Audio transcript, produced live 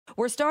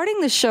We're starting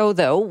the show,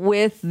 though,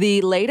 with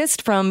the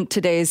latest from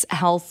today's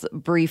health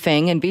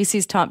briefing and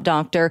BC's top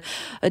doctor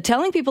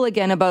telling people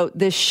again about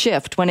this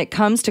shift when it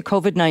comes to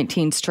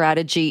COVID-19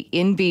 strategy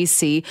in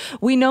BC.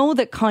 We know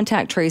that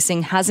contact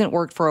tracing hasn't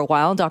worked for a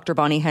while. Dr.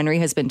 Bonnie Henry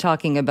has been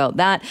talking about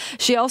that.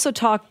 She also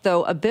talked,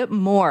 though, a bit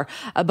more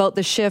about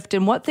the shift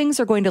and what things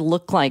are going to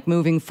look like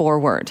moving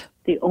forward.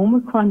 The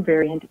Omicron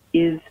variant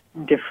is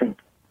different.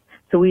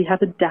 So we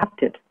have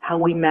adapted how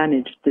we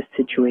manage this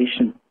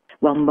situation.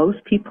 While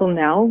most people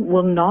now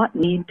will not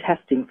need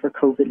testing for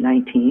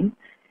COVID-19,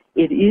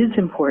 it is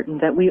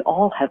important that we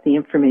all have the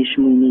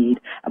information we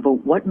need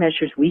about what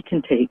measures we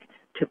can take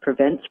to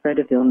prevent spread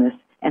of illness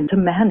and to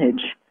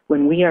manage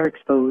when we are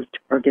exposed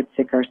or get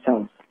sick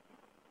ourselves.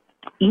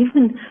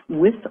 Even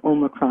with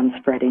Omicron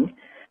spreading,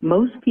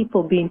 most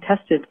people being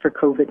tested for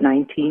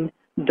COVID-19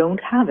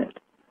 don't have it.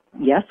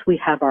 Yes, we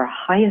have our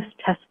highest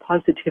test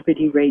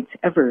positivity rates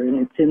ever, and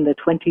it's in the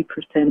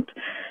 20%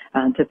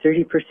 to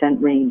 30%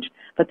 range.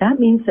 But that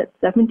means that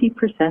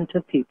 70%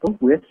 of people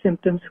with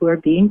symptoms who are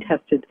being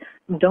tested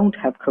don't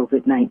have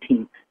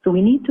COVID-19. So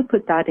we need to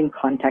put that in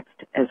context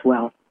as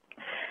well.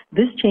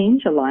 This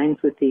change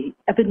aligns with the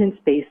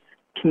evidence-based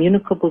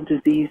communicable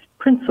disease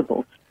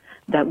principles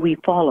that we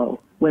follow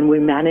when we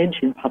manage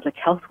in public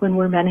health, when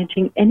we're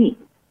managing any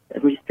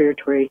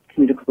respiratory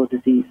communicable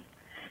disease.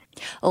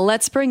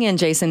 Let's bring in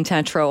Jason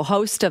Tetreault,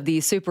 host of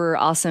the Super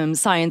Awesome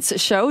Science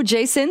Show.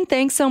 Jason,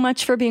 thanks so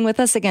much for being with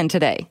us again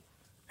today.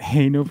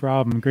 Hey, no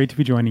problem. Great to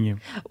be joining you.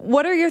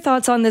 What are your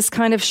thoughts on this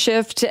kind of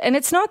shift? And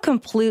it's not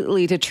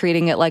completely to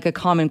treating it like a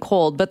common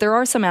cold, but there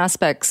are some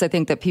aspects I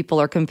think that people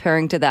are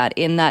comparing to that,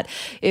 in that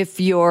if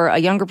you're a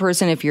younger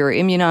person, if you're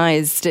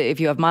immunized, if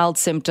you have mild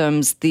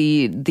symptoms,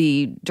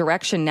 the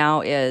direction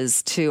now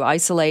is to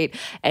isolate.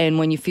 And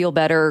when you feel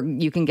better,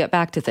 you can get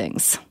back to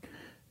things.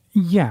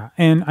 Yeah.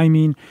 And I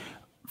mean,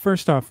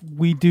 first off,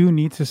 we do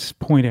need to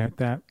point out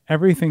that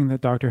everything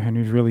that Dr.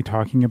 Henry is really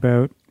talking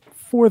about,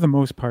 for the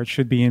most part,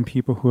 should be in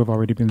people who have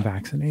already been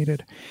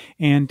vaccinated.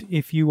 And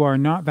if you are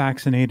not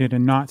vaccinated,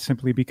 and not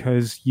simply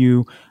because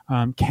you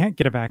can't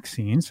get a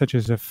vaccine, such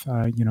as if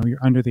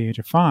you're under the age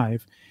of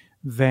 5,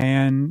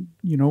 then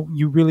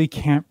you really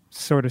can't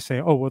sort of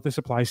say, oh, well, this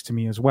applies to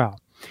me as well.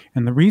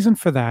 And the reason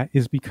for that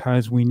is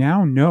because we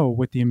now know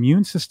what the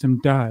immune system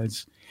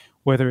does,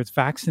 whether it's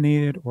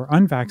vaccinated or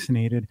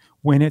unvaccinated,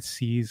 when it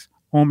sees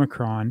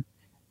Omicron,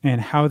 and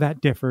how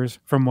that differs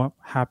from what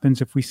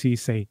happens if we see,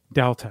 say,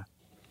 Delta.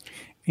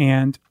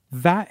 And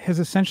that has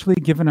essentially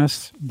given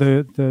us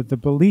the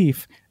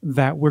belief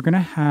that we're going to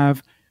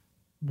have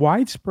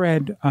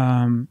widespread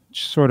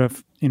sort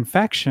of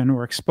infection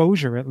or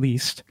exposure at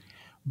least,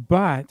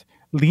 but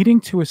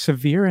leading to a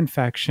severe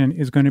infection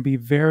is going to be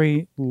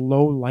very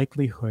low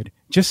likelihood,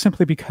 just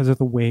simply because of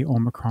the way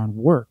Omicron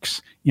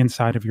works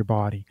inside of your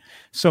body.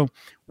 So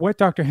what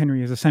Dr.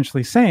 Henry is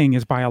essentially saying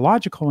is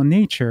biological in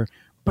nature,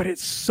 but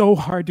it's so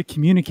hard to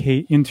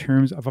communicate in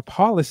terms of a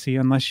policy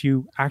unless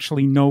you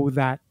actually know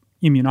that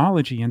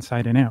immunology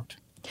inside and out.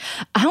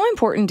 How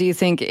important do you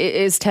think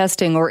is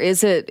testing, or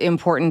is it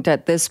important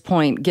at this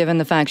point, given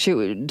the fact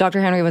Dr.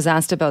 Henry was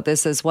asked about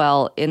this as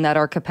well, in that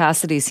our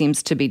capacity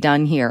seems to be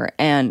done here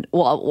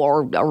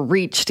or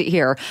reached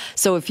here.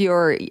 So if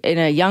you're in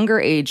a younger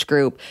age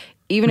group,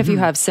 even if you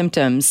have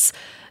symptoms,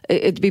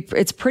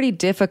 it's pretty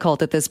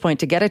difficult at this point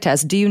to get a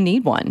test. Do you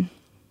need one?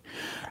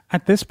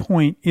 At this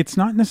point, it's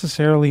not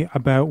necessarily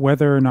about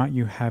whether or not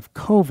you have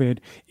COVID.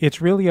 It's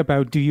really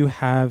about, do you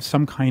have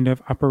some kind of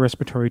upper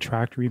respiratory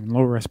tract or even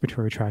lower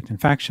respiratory tract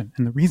infection?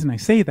 And the reason I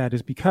say that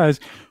is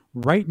because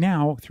right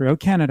now, throughout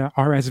Canada,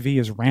 RSV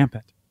is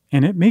rampant.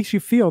 And it makes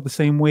you feel the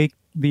same way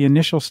the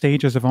initial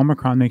stages of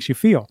Omicron makes you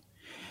feel.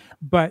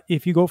 But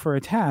if you go for a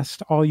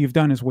test, all you've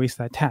done is waste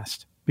that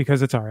test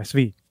because it's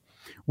RSV.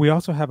 We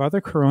also have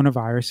other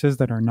coronaviruses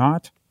that are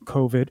not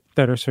COVID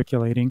that are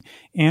circulating,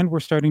 and we're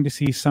starting to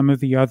see some of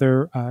the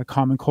other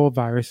common cold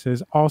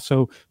viruses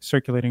also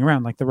circulating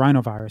around, like the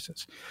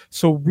rhinoviruses.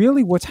 So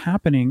really what's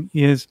happening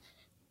is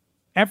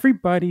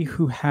everybody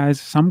who has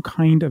some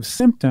kind of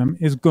symptom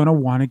is going to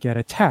want to get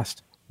a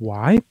test.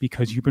 Why?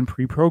 Because you've been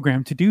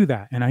pre-programmed to do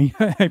that, and I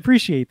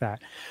appreciate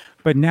that.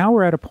 But now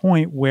we're at a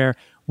point where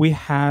we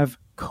have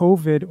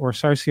COVID or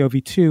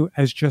SARS-CoV-2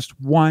 as just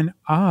one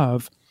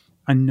of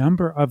a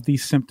number of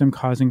these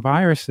symptom-causing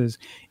viruses.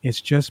 It's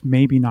just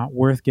maybe not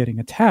worth getting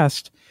a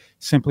test,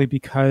 simply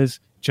because,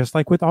 just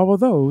like with all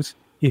of those,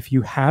 if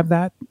you have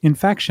that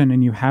infection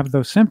and you have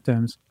those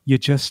symptoms, you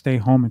just stay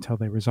home until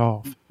they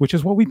resolve, which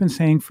is what we've been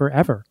saying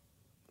forever.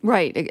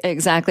 Right,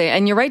 exactly.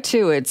 And you're right,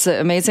 too. It's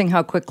amazing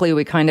how quickly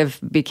we kind of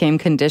became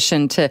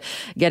conditioned to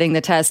getting the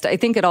test. I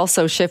think it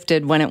also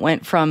shifted when it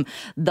went from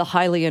the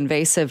highly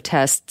invasive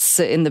tests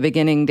in the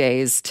beginning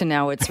days to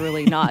now it's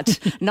really not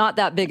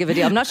that big of a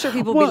deal. I'm not sure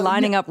people will be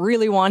lining up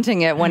really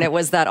wanting it when it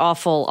was that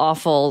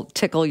awful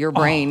tickle your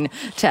brain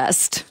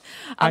test.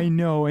 I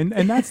know.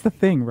 And that's the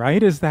thing,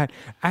 right? Is that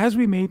as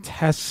we made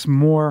tests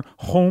more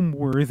home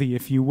worthy,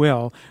 if you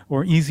will,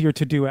 or easier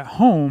to do at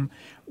home,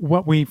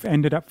 what we've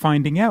ended up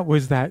finding out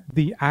was that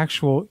the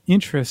actual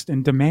interest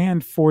and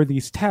demand for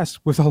these tests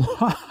was a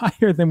lot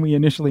higher than we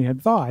initially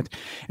had thought.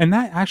 And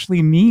that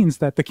actually means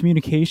that the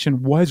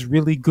communication was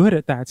really good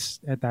at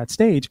that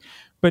stage.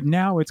 But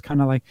now it's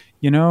kind of like,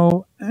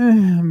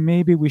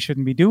 maybe we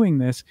shouldn't be doing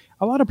this.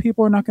 A lot of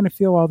people are not going to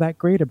feel all that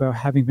great about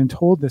having been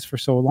told this for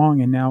so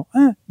long. And now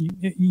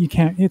you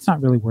can't, it's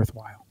not really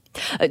worthwhile.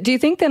 Do you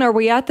think then, are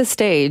we at the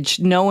stage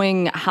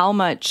knowing how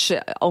much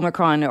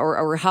Omicron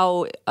or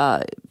how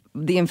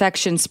the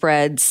infection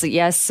spreads?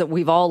 Yes,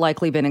 we've all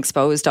likely been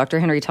exposed. Dr.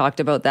 Henry talked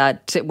about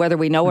that. Whether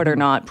we know it or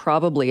not,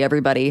 probably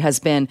everybody has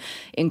been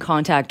in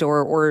contact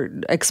or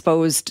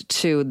exposed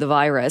to the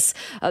virus.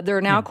 There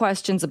are now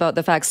questions about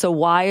the fact, so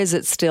why is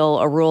it still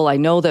a rule? I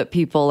know that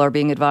people are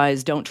being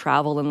advised don't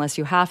travel unless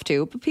you have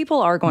to, but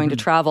people are going to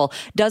travel.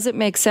 Does it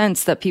make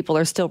sense that people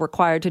are still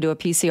required to do a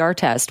PCR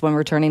test when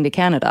returning to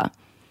Canada?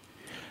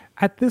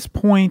 At this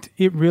point,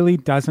 it really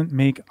doesn't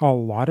make a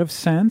lot of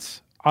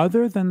sense,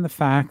 other than the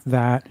fact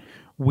that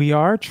we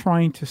are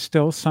trying to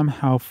still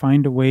somehow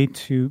find a way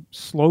to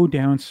slow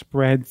down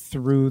spread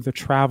through the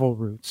travel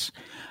routes.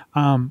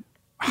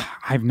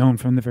 I've known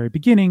from the very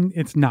beginning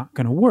it's not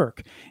going to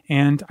work.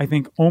 And I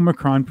think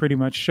Omicron pretty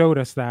much showed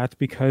us that,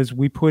 because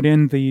we put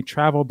in the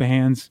travel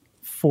bans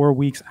 4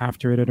 weeks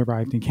after it had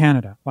arrived in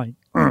Canada.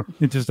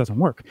 It just doesn't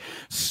work.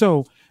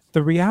 So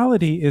the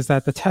reality is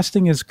that the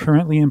testing is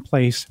currently in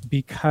place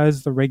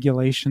because the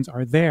regulations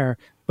are there,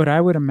 but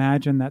I would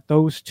imagine that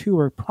those two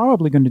are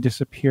probably going to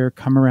disappear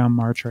come around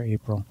March or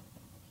April.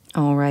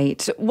 All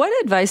right. What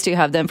advice do you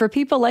have then for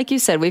people, like you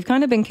said, we've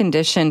kind of been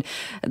conditioned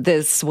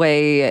this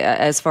way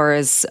as far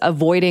as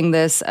avoiding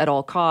this at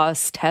all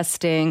costs,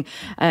 testing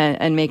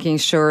and making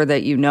sure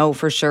that you know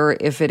for sure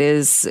if it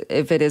is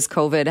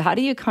COVID. How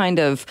do you kind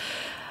of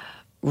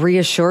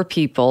reassure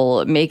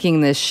people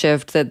making this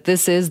shift that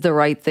this is the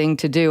right thing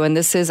to do and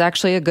this is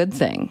actually a good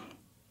thing?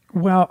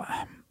 Well,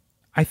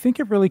 I think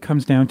it really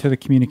comes down to the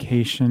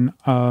communication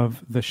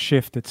of the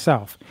shift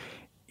itself.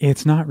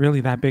 It's not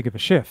really that big of a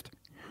shift.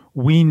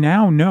 We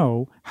now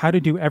know how to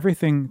do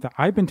everything that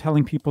I've been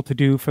telling people to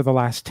do for the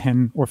last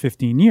 10 or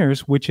 15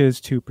 years, which is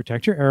to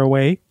protect your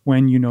airway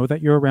when you know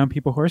that you're around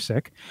people who are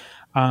sick.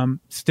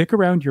 Stick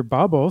around your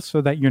bubble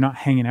so that you're not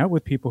hanging out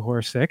with people who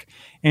are sick.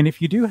 And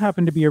if you do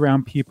happen to be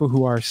around people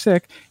who are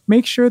sick,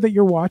 make sure that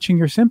you're watching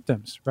your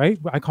symptoms, right?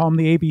 I call them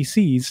the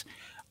ABCs.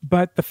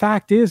 But the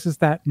fact is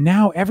that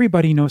now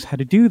everybody knows how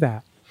to do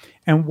that.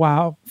 And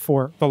while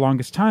for the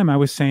longest time I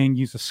was saying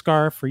use a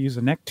scarf or use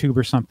a neck tube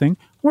or something,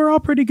 we're all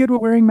pretty good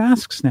with wearing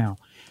masks now.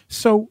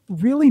 So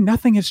really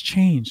nothing has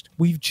changed.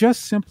 We've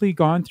just simply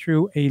gone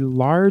through a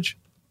large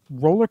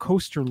roller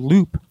coaster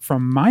loop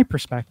from my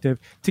perspective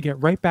to get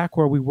right back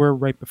where we were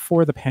right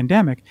before the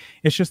pandemic.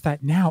 It's just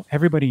that now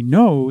everybody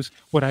knows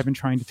what I've been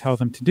trying to tell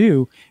them to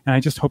do, and I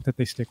just hope that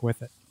they stick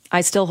with it.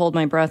 I still hold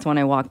my breath when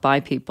I walk by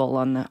people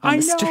on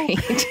the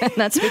street, and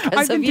that's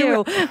because of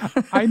you.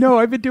 I know.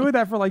 I've been doing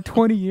that for like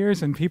 20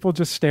 years, and people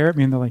just stare at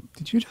me and they're like,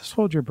 "Did you just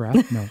hold your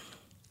breath?" No.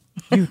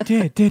 You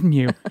did, didn't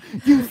you?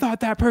 You thought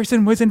that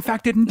person was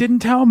infected and didn't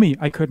tell me.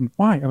 I couldn't.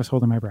 Why? I was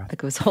holding my breath.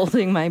 I was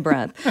holding my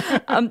breath.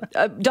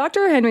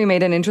 Dr. Henry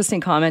made an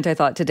interesting comment, I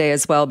thought, today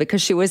as well, because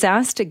she was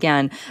asked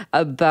again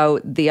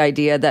about the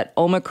idea that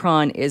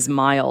Omicron is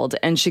mild.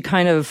 And she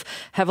kind of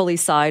heavily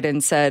sighed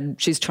and said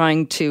she's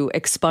trying to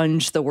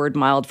expunge the word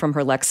mild from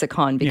her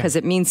lexicon because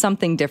it means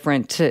something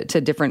different to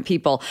different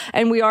people.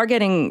 And we are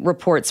getting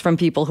reports from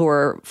people who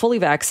are fully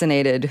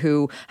vaccinated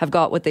who have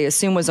got what they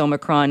assume was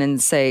Omicron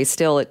and say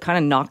still it kind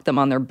of knocked them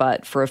on their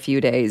butt for a few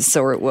days.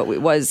 So it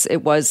was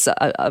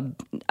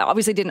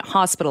obviously didn't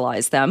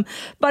hospitalize them,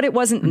 but it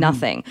wasn't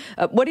nothing.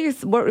 What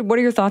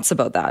are your thoughts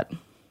about that?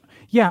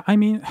 Yeah, I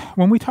mean,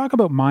 when we talk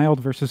about mild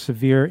versus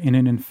severe in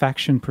an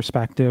infection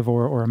perspective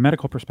or a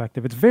medical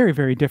perspective, it's very,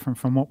 very different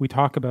from what we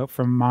talk about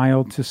from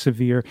mild to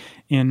severe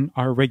in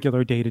our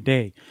regular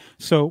day-to-day.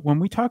 So when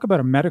we talk about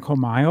a medical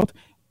mild,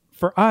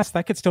 for us,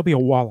 that could still be a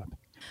wallop.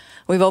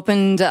 We've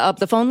opened up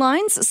the phone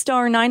lines,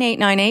 star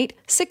 9898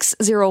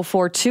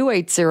 604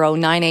 280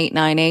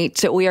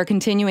 9898. We are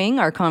continuing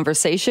our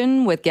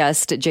conversation with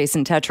guest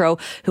Jason Tetreault,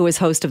 who is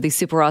host of the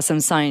Super Awesome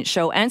Science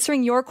Show,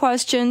 answering your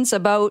questions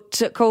about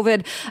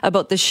COVID,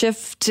 about the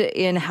shift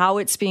in how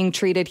it's being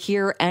treated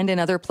here and in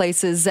other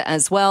places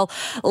as well.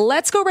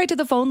 Let's go right to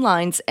the phone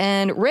lines.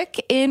 And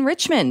Rick in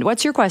Richmond,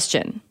 what's your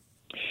question?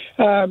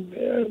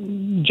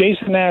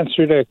 Jason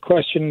answered a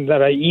question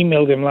that I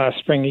emailed him last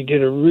spring. He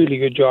did a really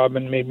good job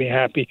and made me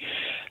happy.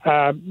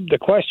 The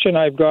question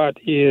I've got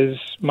is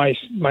my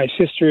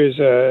sister is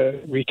a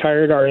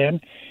retired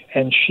RN,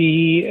 and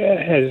she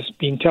has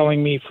been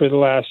telling me for the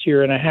last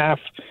year and a half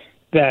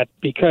that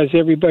because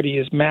everybody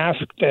is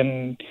masked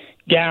and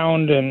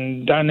gowned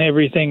and done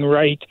everything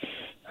right,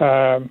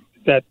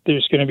 that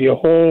there's going to be a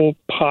whole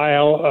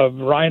pile of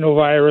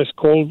rhinovirus,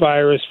 cold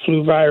virus,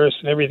 flu virus,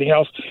 and everything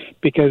else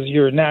because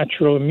your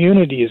natural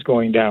immunity is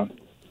going down.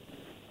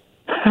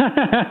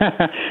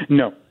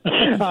 No.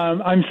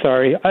 I'm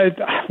sorry.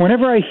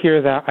 Whenever I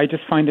hear that, I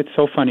just find it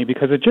so funny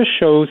because it just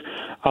shows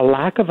a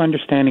lack of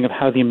understanding of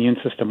how the immune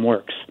system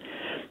works.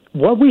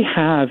 What we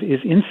have is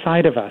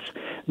inside of us,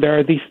 there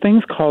are these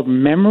things called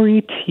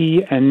memory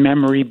T and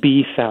memory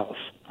B cells,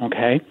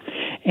 okay?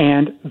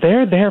 And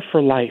they're there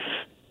for life,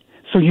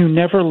 so you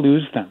never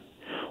lose them.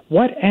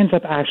 What ends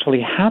up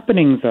actually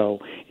happening, though,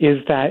 is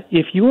that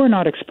if you are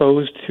not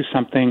exposed to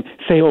something,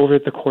 say, over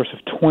the course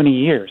of 20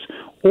 years,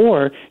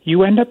 or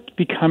you end up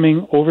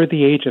becoming over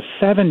the age of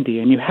 70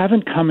 and you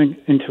haven't come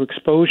into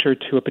exposure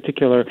to a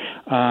particular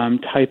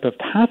type of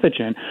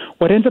pathogen,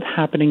 what ends up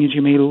happening is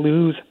you may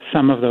lose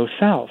some of those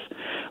cells.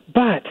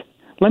 But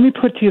let me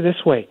put it to you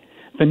this way.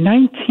 The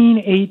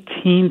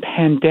 1918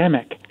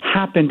 pandemic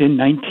happened in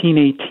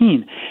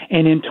 1918,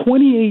 and in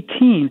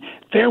 2018,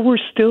 there were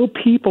still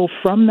people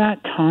from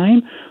that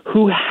time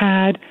who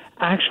had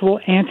actual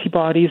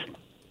antibodies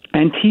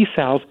and T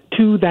cells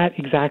to that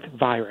exact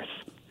virus.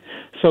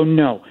 So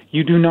no,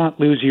 you do not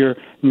lose your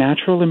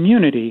natural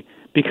immunity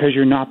because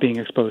you're not being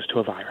exposed to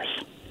a virus.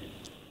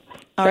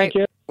 All right. Thank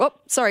you. Oh,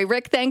 sorry,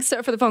 Rick, thanks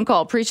for the phone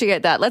call.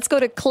 Appreciate that. Let's go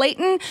to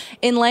Clayton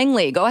in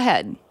Langley. Go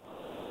ahead.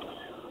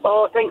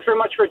 Oh, thanks very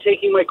much for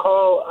taking my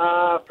call.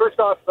 First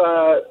off,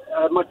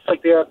 much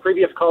like the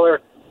previous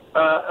caller,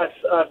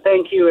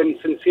 thank you and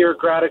sincere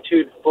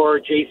gratitude for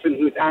Jason,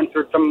 who's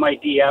answered some of my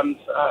DMs.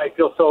 I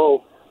feel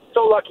so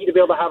lucky to be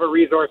able to have a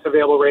resource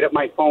available right at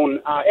my phone.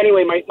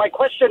 Anyway, my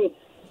question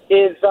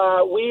is,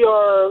 we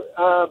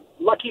are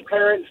lucky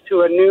parents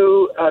to a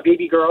new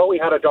baby girl. We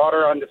had a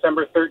daughter on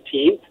December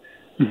 13th.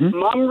 Mm-hmm.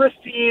 Mom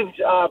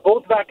received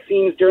both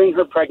vaccines during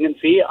her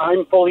pregnancy.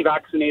 I'm fully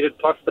vaccinated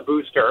plus the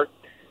booster.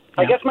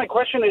 I guess my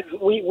question is,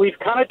 we've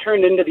kind of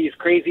turned into these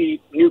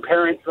crazy new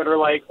parents that are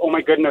like, oh my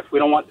goodness, we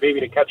don't want the baby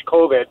to catch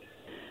COVID.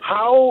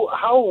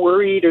 How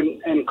worried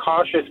and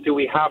cautious do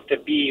we have to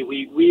be?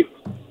 We've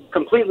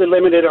completely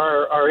limited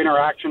our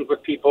interactions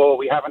with people.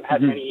 We haven't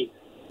had many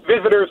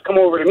visitors come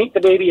over to meet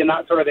the baby and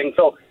that sort of thing.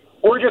 So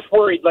we're just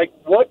worried, like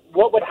what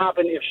would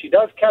happen if she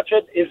does catch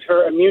it? Is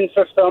her immune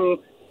system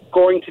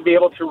going to be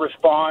able to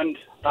respond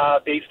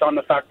based on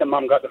the fact that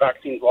mom got the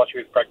vaccines while she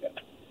was pregnant?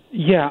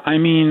 Yeah, I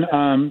mean,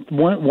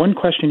 one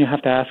question you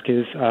have to ask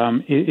is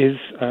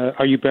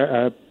are you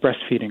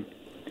breastfeeding?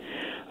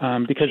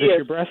 Because if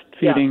you're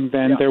breastfeeding,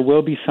 then there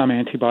will be some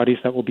antibodies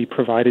that will be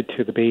provided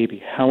to the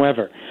baby.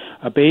 However,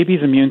 a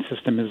baby's immune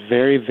system is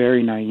very,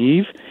 very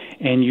naive,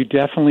 and you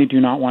definitely do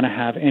not want to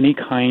have any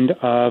kind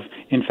of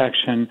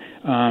infection,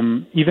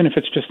 even if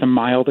it's just a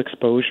mild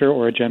exposure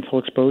or a gentle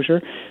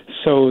exposure.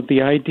 So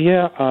the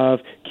idea of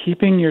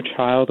keeping your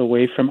child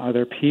away from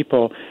other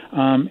people,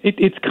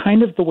 it's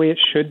kind of the way it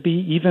should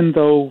be, even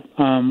though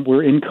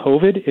we're in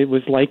COVID. It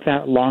was like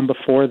that long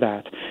before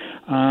that.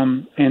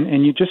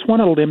 And you just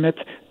want to limit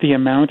the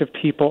amount of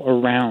people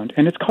around.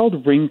 And it's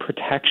called ring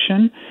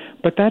protection,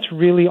 but that's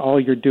really all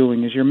you're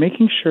doing is you're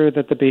making sure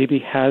that the baby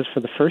has, for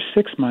the first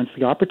 6 months,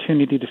 the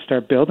opportunity to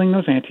start building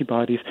those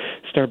antibodies,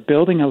 start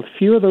building a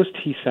few of those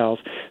T cells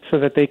so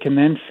that they can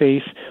then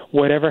face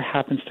whatever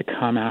happens to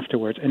come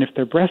afterwards. And if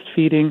they're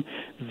breastfeeding,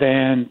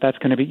 then that's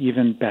going to be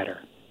even better.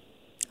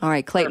 All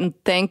right, Clayton,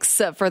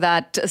 thanks for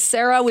that.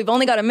 Sarah, we've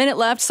only got a minute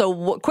left,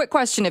 so quick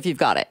question if you've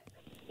got it.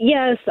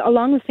 Yes,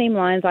 along the same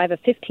lines, I have a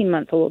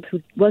 15-month-old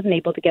who wasn't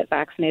able to get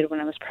vaccinated when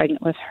I was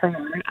pregnant with her.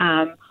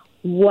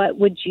 What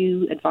would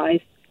you advise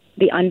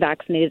the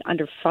unvaccinated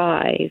under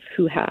 5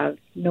 who have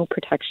no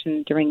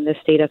protection during this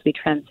state as we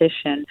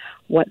transition?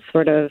 What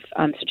sort of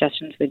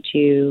suggestions would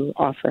you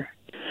offer?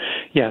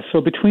 Yeah,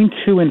 so between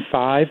 2 and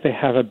 5, they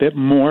have a bit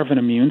more of an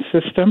immune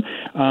system,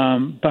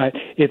 but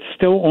it's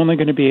still only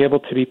going to be able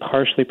to be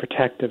partially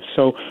protective.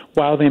 So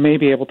while they may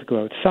be able to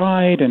go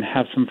outside and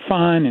have some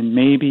fun and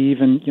maybe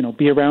even,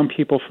 be around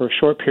people for a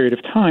short period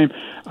of time,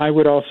 I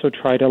would also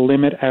try to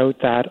limit out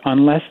that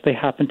unless they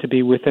happen to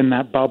be within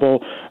that bubble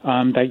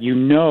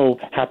that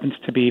happens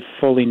to be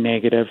fully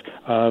negative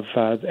of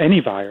any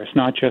virus,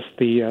 not just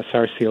the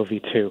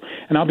SARS-CoV-2.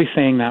 And I'll be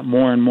saying that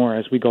more and more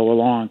as we go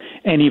along.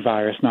 Any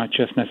virus, not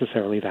just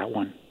necessarily that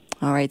one.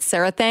 All right,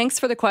 Sarah, thanks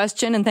for the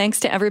question, and thanks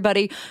to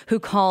everybody who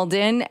called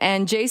in.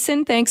 And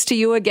Jason, thanks to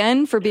you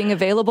again for being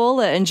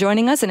available and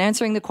joining us and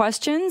answering the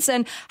questions,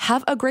 and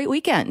have a great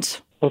weekend.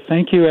 Well,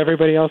 thank you,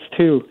 everybody else,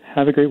 too.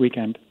 Have a great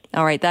weekend.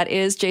 All right, that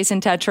is Jason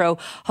Tetreault,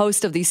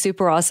 host of the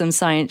Super Awesome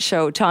Science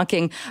Show,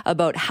 talking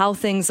about how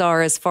things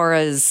are as far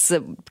as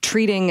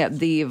treating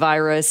the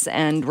virus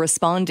and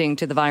responding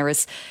to the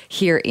virus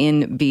here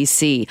in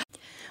BC.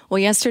 Well,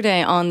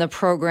 yesterday on the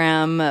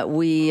program,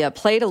 we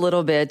played a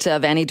little bit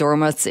of Annie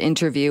Dormuth's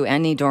interview.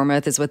 Annie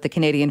Dormuth is with the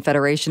Canadian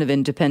Federation of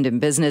Independent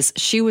Business.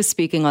 She was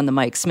speaking on the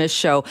Mike Smith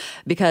Show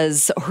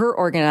because her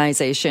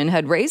organization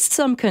had raised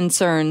some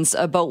concerns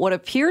about what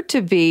appeared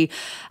to be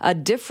a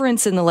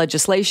difference in the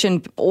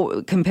legislation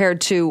compared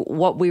to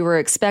what we were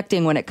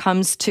expecting when it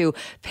comes to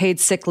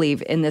paid sick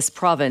leave in this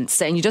province.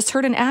 And you just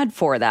heard an ad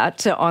for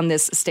that on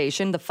this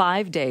station, the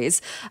 5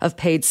 days of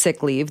paid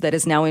sick leave that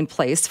is now in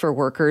place for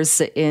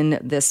workers in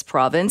this this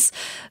province.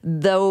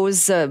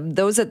 Those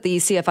at the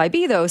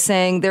CFIB, though,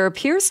 saying there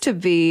appears to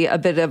be a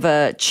bit of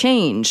a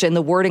change in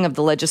the wording of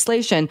the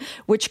legislation,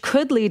 which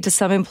could lead to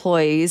some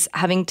employees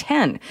having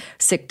 10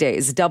 sick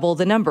days, double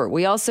the number.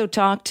 We also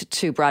talked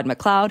to Brad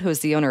McLeod, who is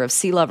the owner of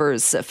Sea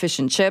Lovers Fish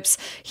and Chips.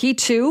 He,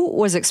 too,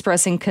 was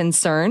expressing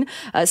concern,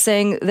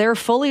 saying they're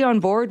fully on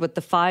board with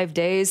the 5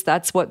 days.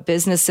 That's what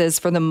businesses,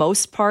 for the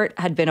most part,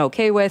 had been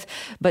okay with,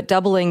 but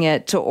doubling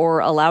it or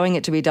allowing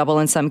it to be double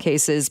in some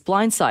cases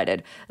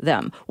blindsided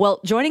them. Well,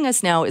 joining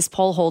us now is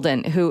Paul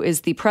Holden, who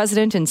is the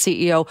president and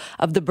CEO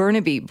of the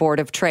Burnaby Board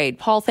of Trade.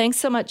 Paul, thanks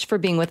so much for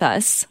being with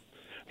us.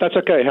 That's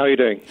okay. How are you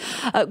doing?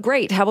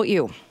 Great. How about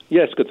you?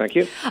 Yes, good, thank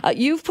you.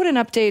 You've put an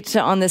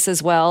update on this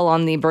as well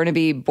on the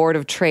Burnaby Board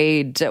of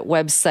Trade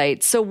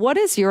website. So what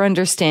is your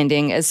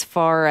understanding as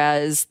far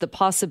as the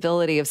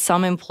possibility of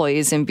some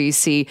employees in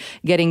BC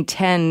getting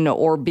 10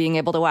 or being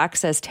able to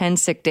access 10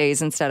 sick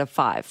days instead of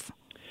 5?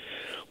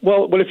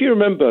 Well, if you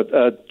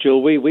remember,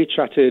 Jill, we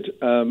chatted,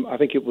 I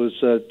think it was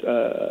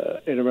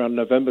in around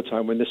November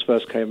time when this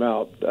first came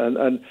out.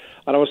 And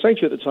I was saying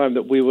to you at the time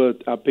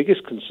that our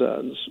biggest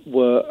concerns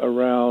were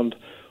around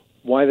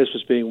why this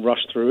was being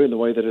rushed through in the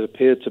way that it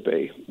appeared to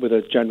be with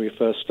a January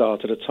 1st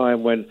start at a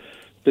time when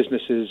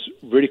businesses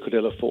really could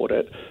ill afford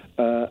it,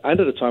 and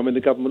at a time when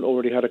the government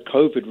already had a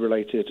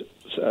COVID-related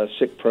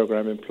sick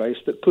program in place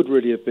that could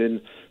really have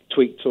been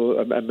tweaked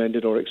or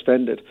amended or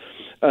extended.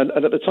 And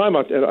at the time,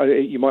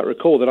 you might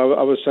recall that I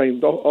was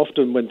saying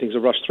often when things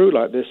are rushed through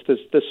like this,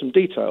 there's some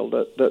detail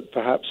that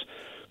perhaps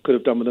could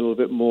have done with a little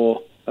bit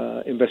more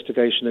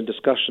investigation and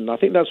discussion. I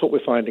think that's what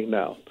we're finding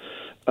now.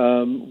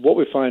 What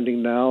we're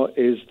finding now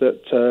is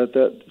that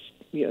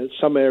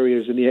some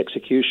areas in the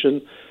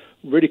execution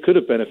really could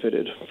have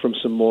benefited from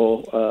some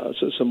more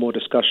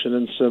discussion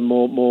and some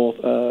more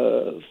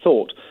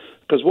thought.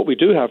 Because what we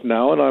do have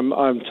now, and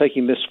I'm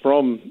taking this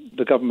from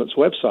the government's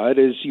website,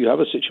 is you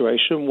have a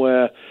situation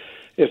where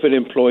if an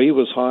employee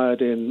was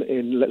hired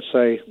in let's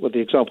say, the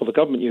example the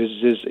government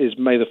uses is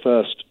May the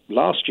 1st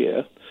last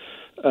year,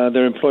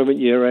 their employment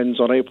year ends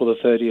on April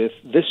the 30th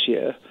this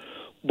year,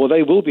 well,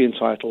 they will be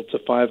entitled to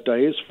 5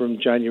 days from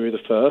January the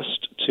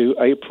 1st to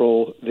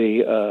April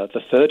the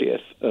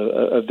 30th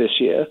of this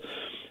year.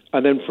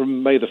 And then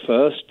from May the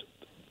 1st,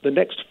 the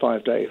next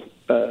 5-day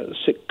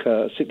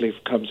sick leave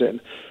comes in.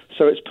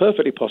 So it's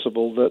perfectly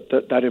possible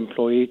that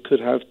employee could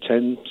have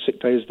 10 sick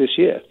days this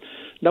year.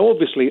 Now,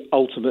 obviously,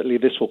 ultimately,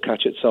 this will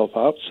catch itself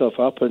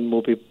up and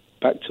we'll be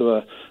back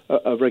to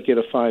a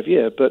regular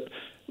 5-year. But,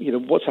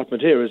 what's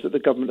happened here is that the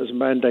government has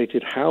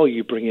mandated how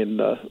you bring in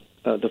the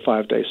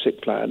 5-day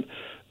sick plan,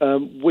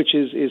 which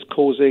is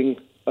causing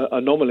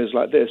anomalies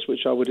like this,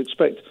 which I would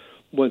expect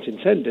weren't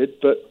intended,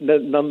 but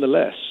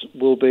nonetheless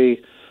will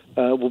be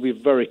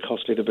very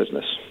costly to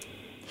business.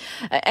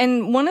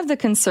 And one of the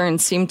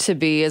concerns seemed to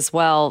be as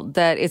well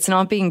that it's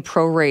not being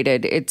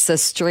prorated. It's a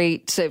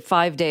straight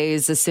 5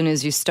 days as soon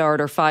as you start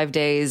or 5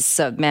 days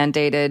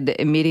mandated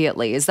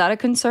immediately. Is that a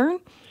concern?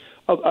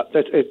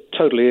 It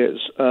totally is.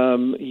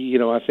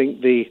 I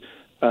think the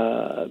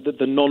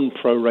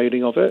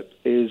non-prorating of it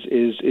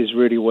is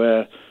really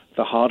where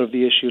the heart of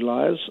the issue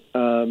lies.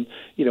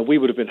 We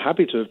would have been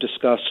happy to have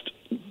discussed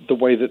the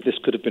way that this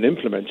could have been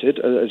implemented.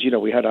 As you know,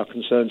 we had our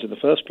concerns in the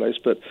first place,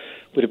 but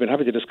we'd have been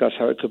happy to discuss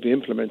how it could be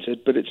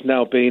implemented. But it's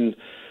now been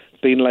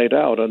laid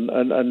out,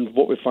 and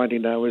what we're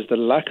finding now is the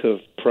lack of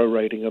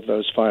prorating of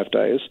those 5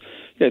 days.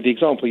 The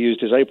example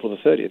used is April the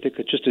 30th. It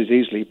could just as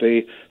easily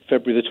be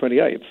February the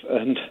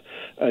 28th,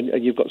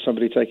 and you've got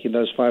somebody taking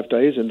those 5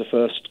 days in the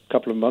first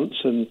couple of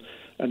months, and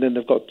then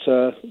they've got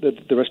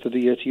the rest of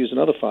the year to use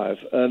another 5.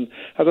 And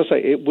as I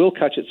say, it will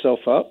catch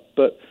itself up,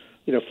 but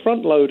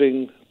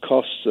front-loading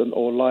costs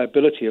or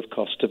liability of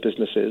costs to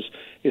businesses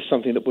is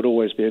something that would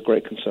always be a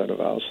great concern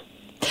of ours.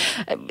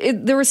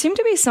 There seemed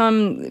to be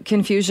some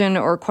confusion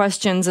or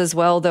questions as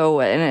well, though,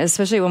 and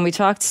especially when we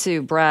talked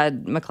to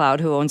Brad McLeod,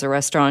 who owns a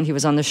restaurant. He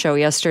was on the show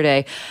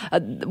yesterday.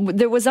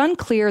 There was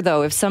unclear,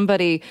 though, if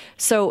somebody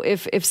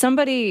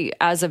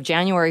as of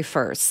January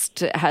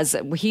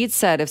 1st he'd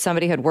said if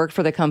somebody had worked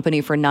for the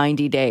company for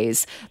 90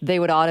 days, they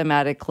would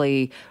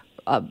automatically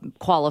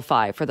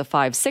qualify for the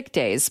 5 sick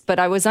days. But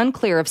I was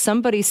unclear if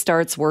somebody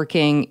starts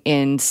working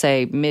in,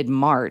 say,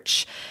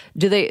 mid-March,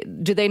 do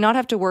they not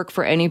have to work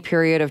for any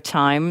period of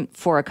time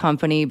for a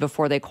company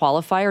before they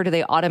qualify, or do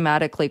they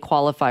automatically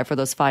qualify for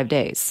those 5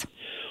 days?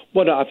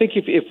 Well, no, I think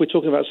if we're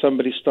talking about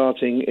somebody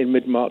starting in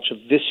mid-March of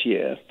this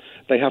year,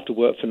 they have to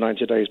work for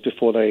 90 days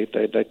before they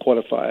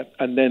qualify,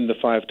 and then the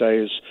 5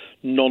 days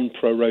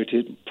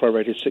non-prorated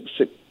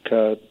sick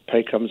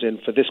pay comes in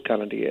for this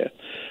calendar year.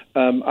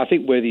 I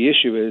think where the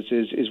issue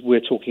is we're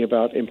talking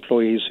about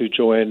employees who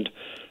joined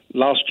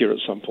last year at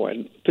some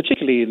point,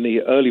 particularly in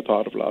the early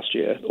part of last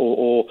year,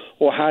 or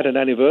had an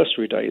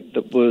anniversary date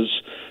that was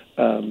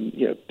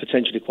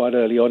potentially quite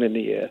early on in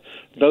the year.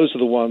 Those are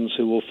the ones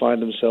who will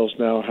find themselves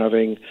now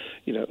having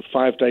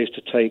 5 days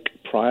to take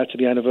prior to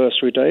the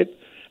anniversary date,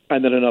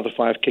 and then another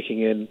 5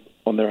 kicking in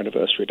on their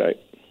anniversary date.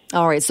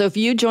 All right. So if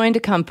you joined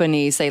a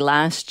company, say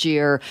last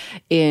year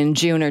in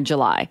June or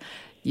July,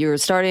 You're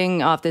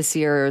starting off this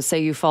year, say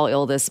you fall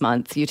ill this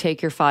month, you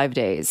take your 5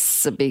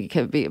 days.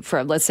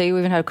 Let's say you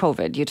even had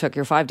COVID. You took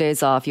your 5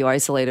 days off, you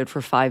isolated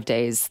for 5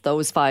 days.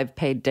 Those 5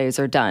 paid days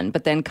are done.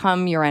 But then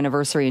come your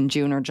anniversary in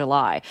June or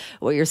July,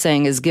 what you're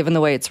saying is, given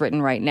the way it's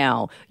written right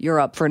now, you're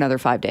up for another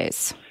 5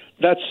 days.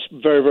 That's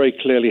very, very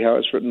clearly how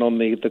it's written on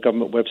the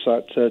government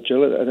website,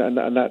 Jill,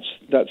 and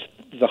that's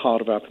the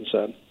heart of our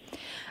concern.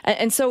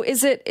 And so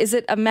is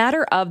it a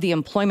matter of the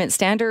Employment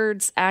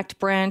Standards Act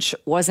branch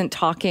wasn't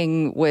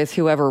talking with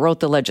whoever wrote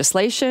the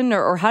legislation,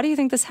 or how do you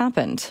think this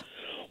happened?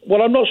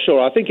 Well, I'm not sure.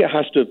 I think it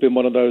has to have been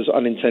one of those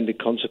unintended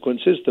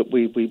consequences that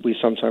we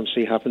sometimes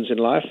see happens in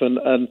life,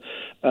 and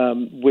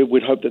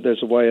we'd hope that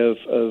there's a way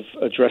of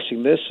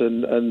addressing this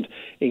and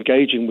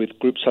engaging with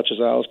groups such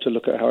as ours to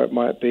look at how it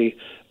might be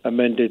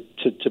amended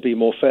to be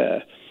more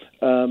fair.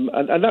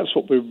 And that's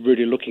what we're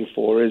really looking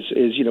for is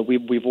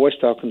we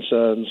voiced our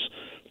concerns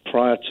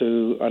prior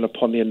to and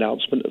upon the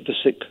announcement of the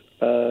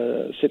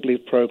sick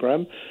leave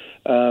program.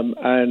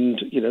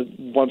 And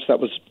once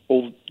that was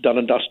all done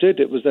and dusted,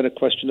 it was then a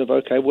question of,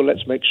 okay, well,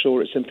 let's make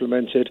sure it's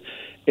implemented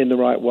in the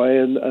right way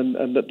and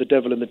that the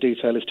devil in the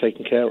detail is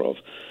taken care of.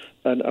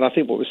 And I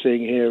think what we're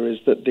seeing here is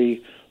that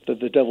the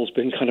devil's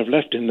been kind of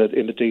left in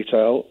the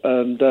detail,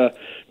 and that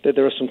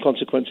there are some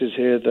consequences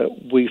here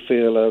that we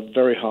feel are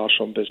very harsh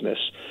on business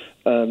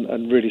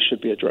and really should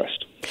be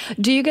addressed.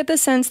 Do you get the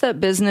sense that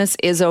business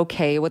is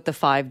okay with the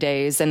 5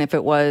 days, and if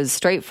it was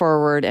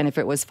straightforward and if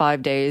it was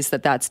 5 days,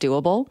 that's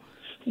doable?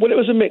 Well, it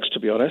was a mix, to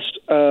be honest.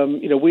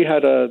 We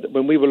had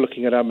when we were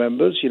looking at our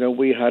members,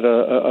 we had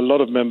a lot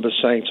of members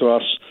saying to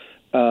us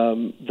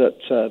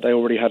that they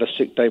already had a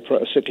sick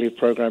leave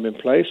program in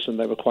place, and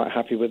they were quite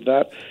happy with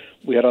that.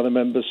 We had other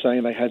members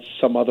saying they had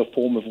some other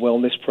form of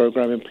wellness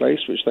program in place,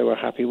 which they were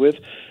happy with.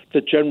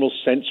 The general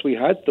sense we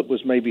had that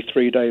was maybe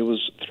 3 days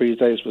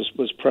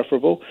was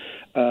preferable.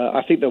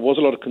 I think there was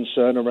a lot of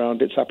concern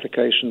around its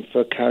application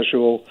for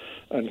casual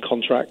and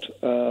contract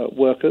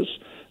workers,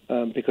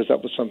 because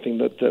that was something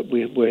that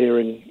we were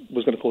hearing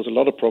was going to cause a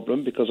lot of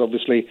problem, because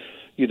obviously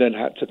you then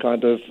had to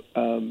kind of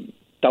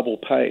double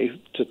pay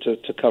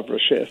to cover a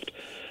shift.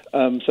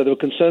 So there were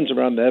concerns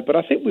around there, but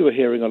I think we were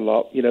hearing a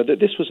lot, that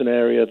this was an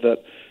area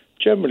that,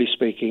 generally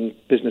speaking,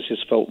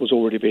 businesses felt was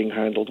already being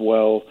handled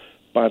well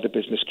by the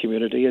business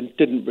community and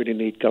didn't really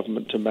need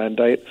government to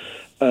mandate.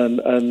 So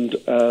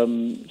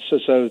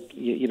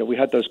we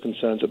had those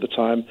concerns at the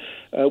time.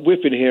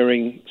 We've been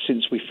hearing,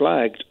 since we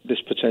flagged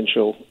this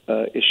potential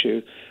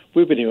issue,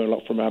 we've been hearing a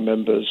lot from our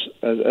members,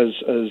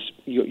 as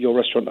your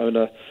restaurant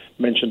owner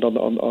mentioned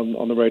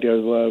on the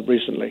radio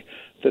recently,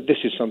 that this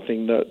is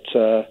something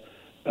that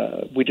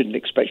we didn't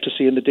expect to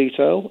see in the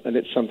detail, and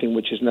it's something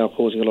which is now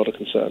causing a lot of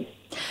concern.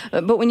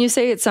 But when you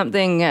say it's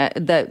something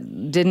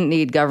that didn't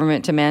need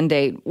government to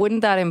mandate,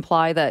 wouldn't that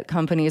imply that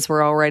companies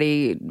were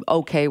already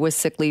okay with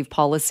sick leave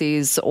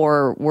policies,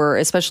 or were,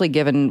 especially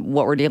given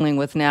what we're dealing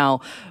with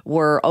now,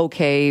 were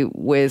okay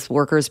with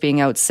workers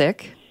being out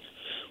sick?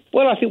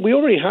 Well, I think we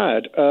already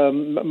had,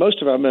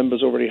 most of our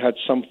members already had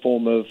some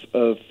form of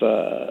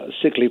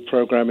sick leave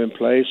program in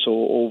place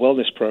or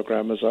wellness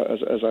program, as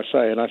I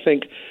say. And I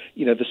think,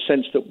 the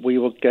sense that we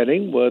were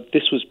getting were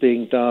this was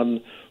being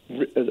done,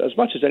 as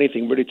much as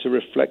anything, really to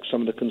reflect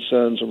some of the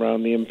concerns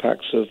around the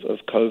impacts of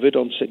COVID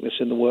on sickness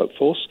in the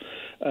workforce.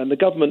 And the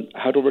government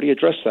had already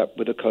addressed that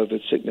with a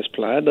COVID sickness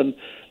plan.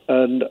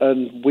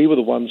 And we were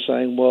the ones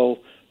saying, well,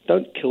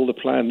 don't kill the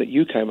plan that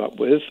you came up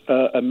with,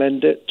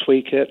 amend it,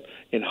 tweak it,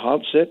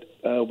 enhance it.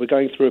 We're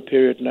going through a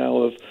period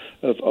now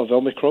of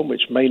Omicron,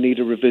 which may need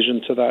a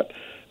revision to that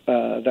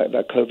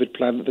COVID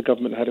plan that the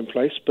government had in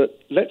place. But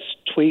let's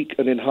tweak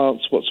and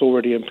enhance what's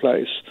already in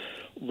place,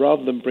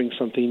 rather than bring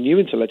something new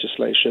into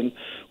legislation,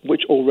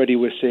 which already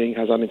we're seeing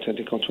has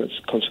unintended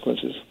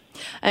consequences.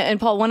 And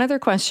Paul, one other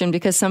question,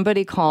 because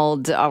somebody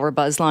called our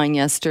Buzzline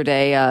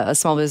yesterday, a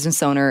small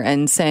business owner,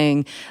 and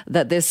saying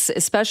that this,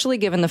 especially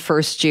given the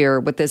first year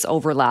with this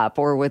overlap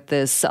or with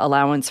this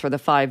allowance for the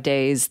 5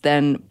 days,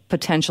 then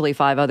potentially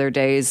 5 other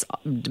days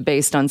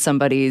based on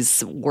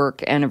somebody's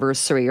work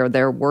anniversary or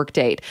their work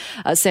date,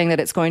 saying that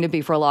it's going to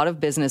be, for a lot of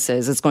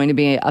businesses, it's going to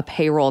be a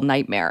payroll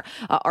nightmare.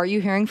 Are you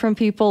hearing from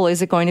people?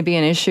 Is it going to be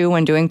an issue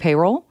when doing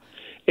payroll?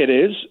 It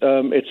is.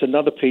 It's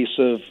another piece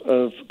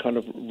of kind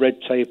of red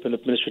tape and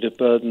administrative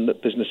burden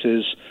that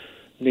businesses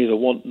neither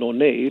want nor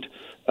need.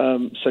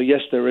 So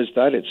yes, there is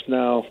that. It's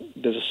now,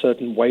 there's a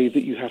certain way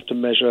that you have to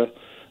measure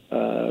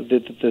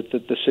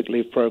the sick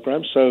leave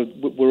program. So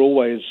we're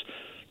always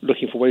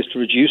looking for ways to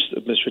reduce the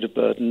administrative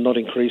burden, not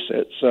increase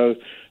it. So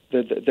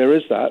there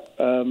is that.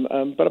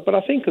 But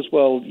I think as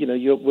well,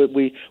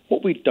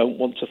 what we don't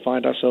want to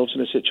find ourselves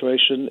in a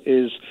situation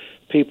is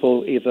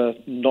people either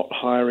not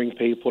hiring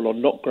people or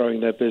not growing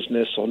their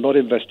business or not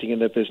investing in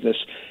their business,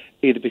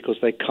 either because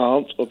they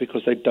can't or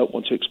because they don't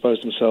want to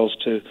expose themselves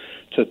to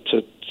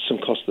some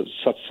costs that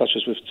such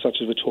as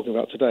we're talking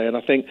about today. And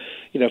I think,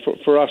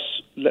 for us,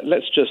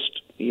 let's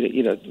just,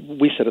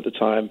 we said at the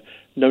time,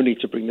 no need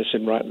to bring this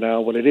in right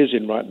now. Well, it is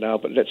in right now,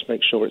 but let's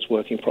make sure it's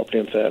working properly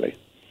and fairly.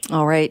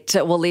 All right.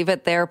 We'll leave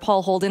it there.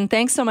 Paul Holden,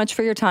 thanks so much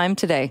for your time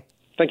today.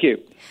 Thank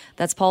you.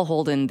 That's Paul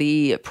Holden,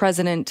 the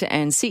president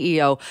and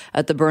CEO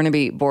at the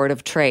Burnaby Board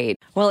of Trade.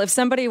 Well, if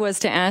somebody was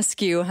to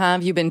ask you,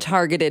 have you been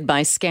targeted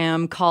by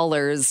scam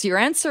callers? Your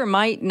answer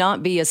might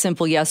not be a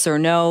simple yes or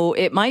no.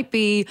 It might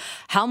be,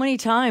 how many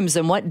times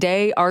and what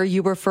day are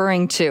you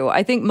referring to?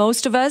 I think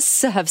most of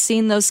us have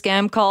seen those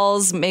scam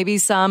calls. Maybe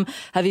some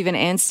have even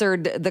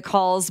answered the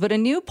calls. But a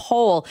new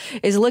poll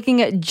is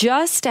looking at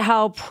just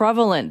how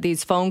prevalent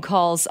these phone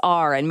calls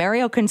are. And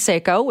Mario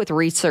Canseco with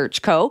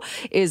Research Co.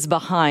 is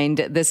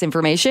behind this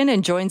information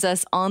and joins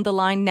us on the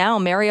line now.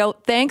 Mario,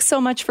 thanks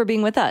so much for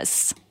being with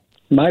us.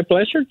 My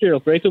pleasure, Jill.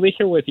 Great to be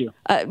here with you.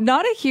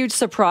 Not a huge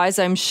surprise,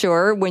 I'm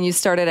sure, when you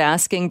started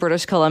asking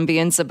British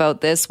Columbians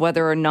about this,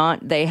 whether or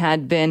not they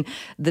had been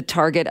the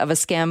target of a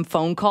scam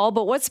phone call.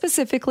 But what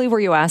specifically were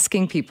you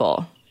asking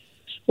people?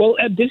 Well,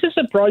 this is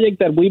a project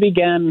that we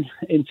began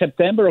in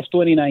September of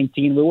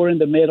 2019. We were in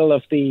the middle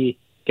of the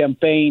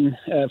campaign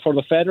for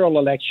the federal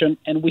election,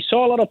 and we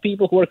saw a lot of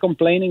people who were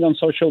complaining on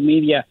social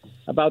media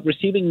about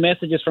receiving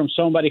messages from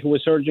somebody who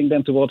was urging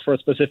them to vote for a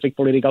specific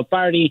political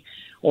party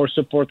or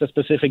support a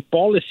specific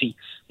policy.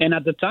 And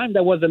at the time,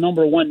 that was the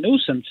number one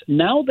nuisance.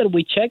 Now that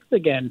we checked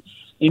again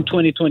in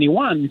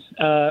 2021,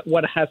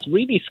 what has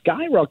really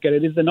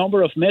skyrocketed is the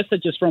number of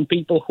messages from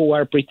people who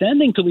are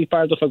pretending to be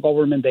part of a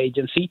government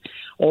agency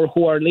or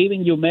who are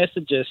leaving you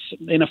messages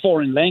in a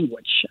foreign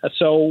language.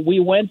 So we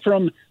went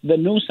from the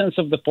nuisance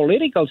of the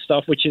political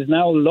stuff, which is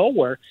now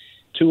lower,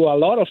 to a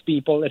lot of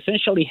people,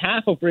 essentially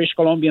half of British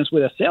Columbians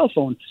with a cell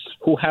phone,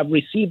 who have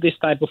received this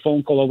type of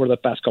phone call over the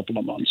past couple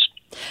of months.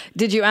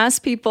 Did you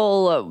ask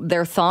people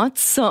their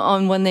thoughts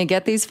on when they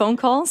get these phone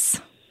calls?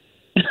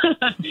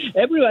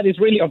 Everybody's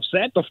really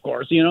upset, of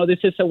course. You know, this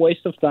is a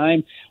waste of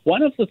time.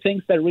 One of the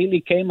things that really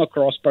came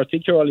across,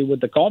 particularly with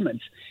the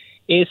comments,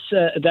 is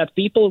that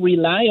people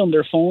rely on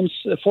their phones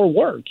for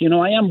work. You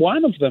know, I am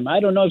one of them. I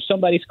don't know if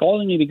somebody's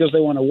calling me because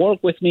they want to work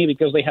with me,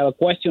 because they have a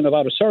question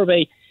about a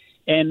survey,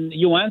 and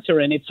you answer,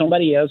 and it's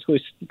somebody else who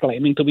is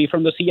claiming to be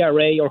from the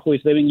CRA or who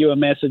is leaving you a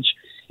message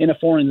in a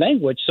foreign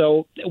language.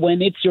 So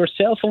when it's your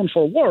cell phone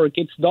for work,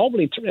 it's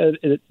doubly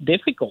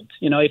difficult.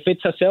 You know, if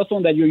it's a cell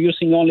phone that you're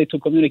using only to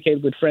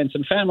communicate with friends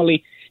and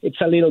family, it's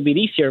a little bit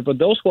easier. But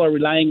those who are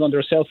relying on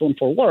their cell phone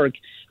for work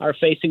are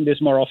facing this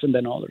more often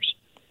than others.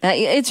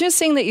 It's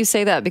interesting that you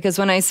say that, because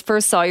when I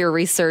first saw your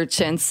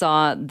research and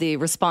saw the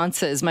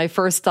responses, my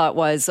first thought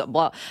was,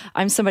 well,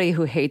 I'm somebody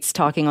who hates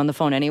talking on the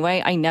phone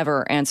anyway. I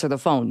never answer the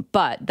phone.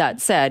 But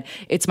that said,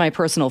 it's my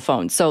personal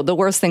phone. So the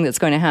worst thing that's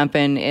going to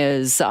happen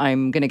is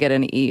I'm going to get a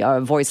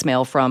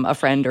voicemail from a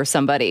friend or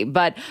somebody.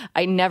 But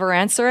I never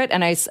answer it.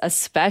 And I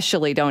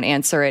especially don't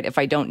answer it if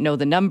I don't know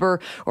the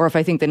number or if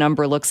I think the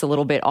number looks a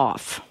little bit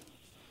off.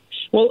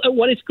 Well,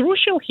 what is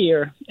crucial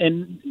here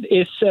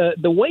is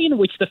the way in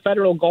which the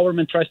federal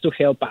government tries to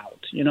help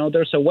out. You know,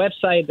 there's a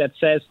website that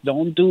says,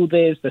 don't do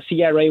this. The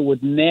CRA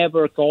would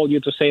never call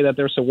you to say that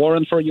there's a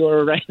warrant for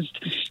your arrest.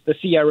 The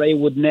CRA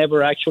would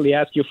never actually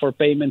ask you for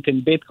payment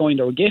in Bitcoin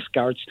or gift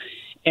cards.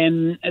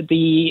 And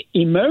the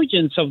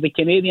emergence of the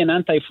Canadian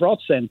Anti-Fraud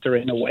Center,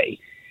 in a way,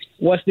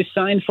 was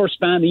designed for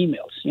spam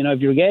emails. You know, if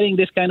you're getting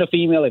this kind of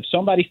email, if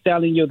somebody's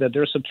telling you that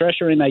there's a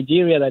treasure in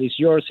Nigeria that is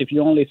yours, if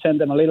you only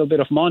send them a little bit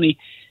of money,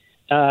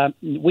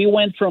 we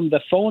went from the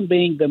phone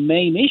being the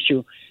main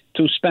issue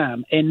to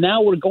spam, and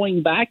now we're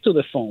going back to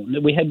the phone.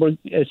 We're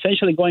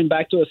essentially going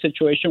back to a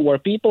situation where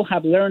people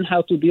have learned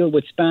how to deal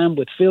with spam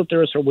with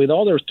filters or with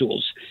other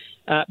tools,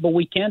 but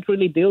we can't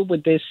really deal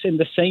with this in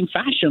the same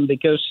fashion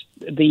because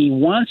the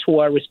ones who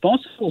are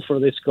responsible for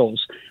these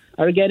calls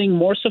are getting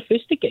more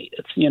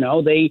sophisticated. You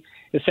know, they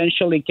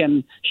essentially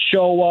can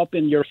show up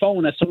in your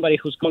phone as somebody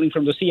who's calling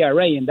from the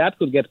CRA, and that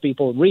could get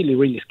people really,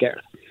 really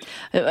scared.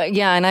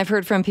 Yeah, and I've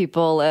heard from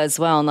people as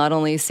well, not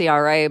only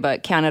CRA,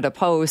 but Canada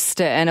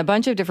Post and a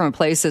bunch of different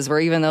places where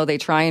even though they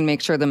try and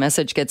make sure the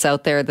message gets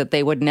out there, that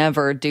they would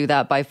never do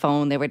that by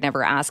phone. They would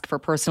never ask for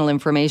personal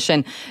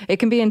information. It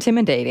can be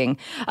intimidating.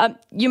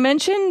 You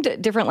mentioned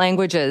different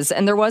languages,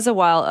 and there was a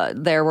while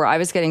there where I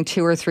was getting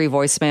 2 or 3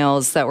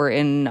 voicemails that were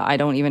in, I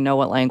don't even know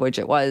what language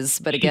it was,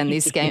 but again,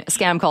 these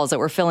scam calls that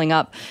were filling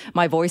up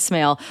my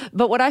voicemail.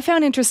 But what I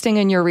found interesting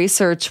in your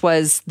research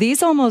was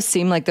these almost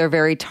seem like they're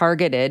very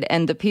targeted,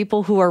 and the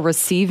people who are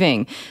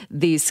receiving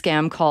these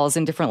scam calls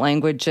in different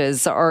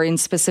languages are in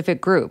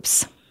specific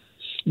groups.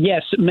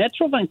 Yes,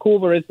 Metro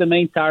Vancouver is the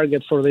main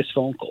target for these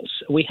phone calls.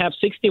 We have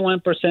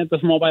 61%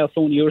 of mobile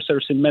phone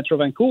users in Metro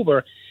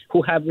Vancouver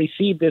who have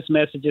received these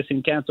messages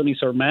in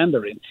Cantonese or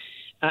Mandarin.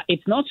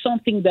 It's not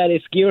something that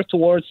is geared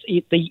towards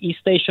the East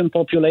Asian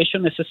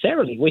population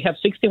necessarily. We have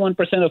 61%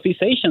 of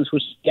East Asians who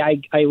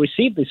I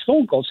received these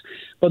phone calls,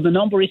 but the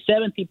number is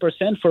 70%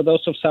 for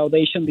those of South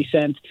Asian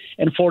descent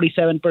and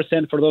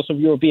 47% for those of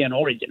European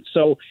origin.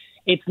 So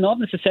it's not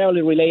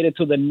necessarily related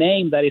to the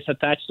name that is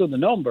attached to the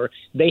number.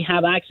 They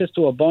have access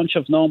to a bunch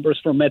of numbers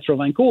from Metro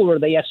Vancouver.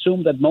 They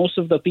assume that most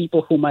of the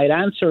people who might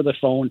answer the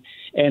phone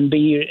and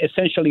be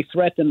essentially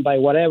threatened by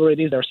whatever it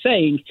is they're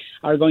saying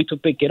are going to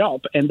pick it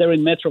up, and they're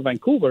in Metro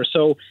Vancouver.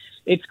 So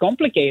it's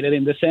complicated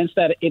in the sense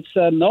that it's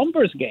a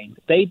numbers game.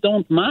 They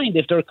don't mind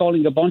if they're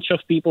calling a bunch of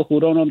people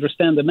who don't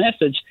understand the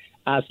message,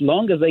 as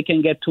long as they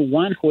can get to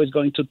one who is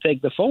going to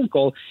take the phone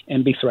call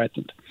and be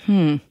threatened.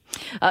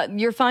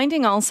 Your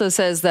finding also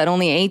says that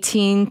only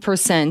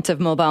 18% of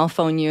mobile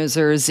phone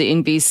users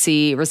in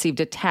BC received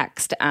a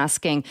text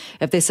asking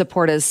if they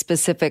support a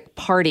specific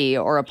party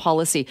or a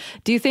policy.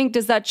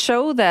 Does that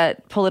show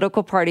that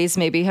political parties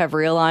maybe have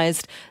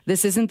realized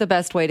this isn't the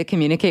best way to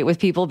communicate with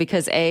people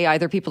because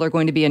either people are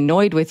going to be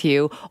annoyed with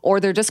you or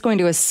they're just going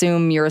to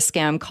assume you're a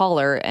scam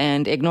caller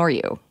and ignore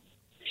you?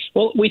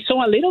 Well, we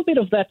saw a little bit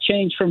of that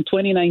change from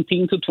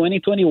 2019 to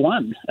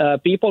 2021.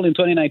 People in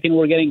 2019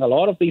 were getting a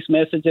lot of these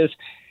messages,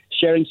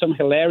 sharing some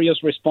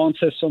hilarious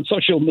responses on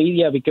social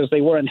media because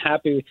they weren't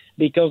happy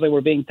because they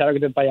were being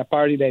targeted by a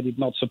party they did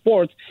not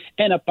support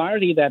and a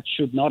party that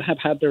should not have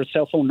had their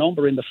cell phone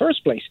number in the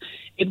first place.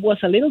 It was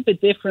a little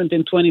bit different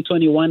in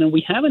 2021, and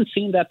we haven't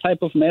seen that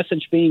type of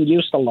message being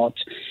used a lot.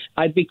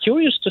 I'd be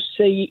curious to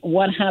see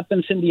what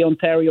happens in the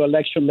Ontario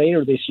election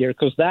later this year,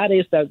 because that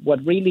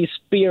what really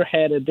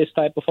spearheaded this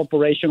type of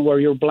operation where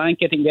you're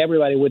blanketing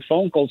everybody with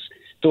phone calls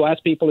to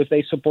ask people if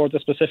they support a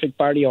specific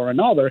party or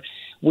another.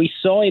 We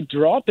saw it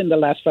drop in the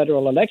last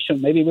federal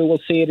election. Maybe we will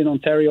see it in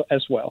Ontario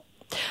as well.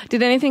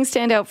 Did anything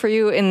stand out for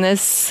you in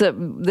this?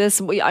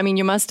 I mean,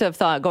 you must have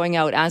thought going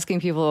out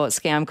asking people about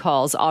scam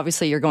calls.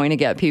 Obviously, you're going to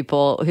get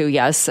people who,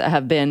 yes,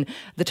 have been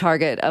the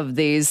target of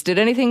these. Did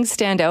anything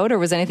stand out, or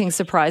was anything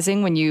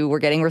surprising when you were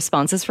getting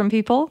responses from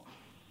people?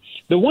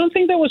 The one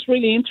thing that was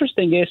really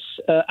interesting is,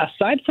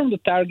 aside from the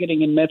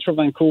targeting in Metro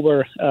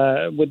Vancouver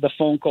with the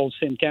phone calls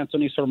in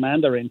Cantonese or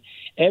Mandarin,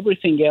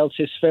 everything else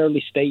is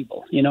fairly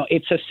stable.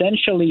 It's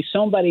essentially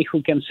somebody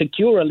who can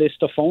secure a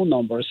list of phone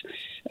numbers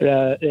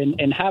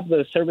and have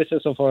the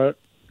services of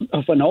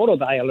an auto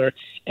dialer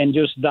and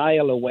just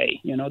dial away.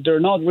 They're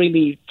not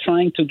really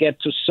trying to get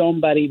to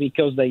somebody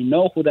because they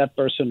know who that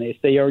person is.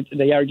 They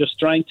are just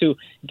trying to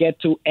get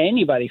to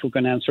anybody who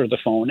can answer the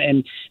phone.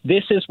 And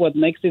this is what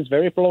makes this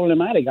very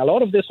problematic. A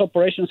lot of these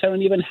operations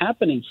aren't even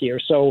happening here.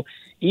 So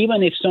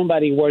even if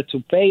somebody were to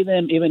pay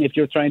them, even if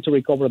you're trying to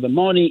recover the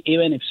money,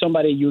 even if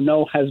somebody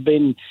has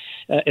been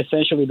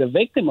essentially the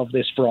victim of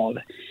this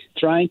fraud,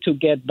 trying to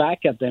get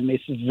back at them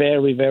is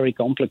very, very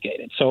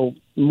complicated. So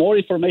more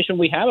information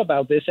we have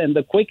about this, and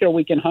the quicker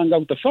we can hang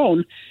up the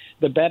phone,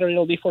 the better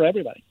it'll be for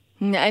everybody.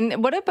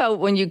 And what about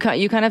when you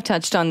kind of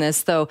touched on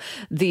this, though,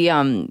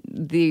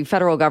 the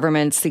federal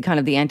government's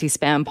the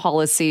anti-spam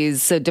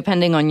policies, so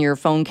depending on your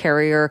phone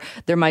carrier,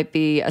 there might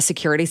be a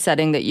security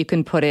setting that you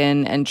can put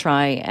in and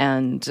try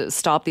and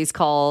stop these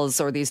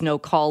calls or these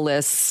no-call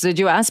lists. Did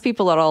you ask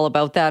people at all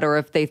about that, or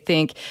if they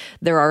think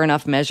there are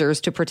enough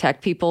measures to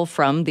protect people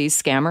from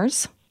these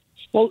scammers?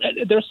 Well,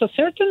 there's a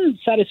certain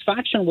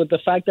satisfaction with the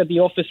fact that the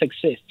office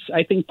exists.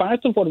 I think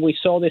part of what we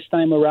saw this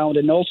time around,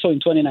 and also in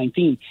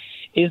 2019,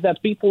 is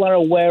that people are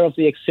aware of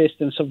the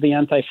existence of the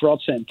Anti-Fraud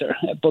Center,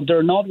 but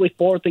they're not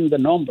reporting the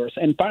numbers.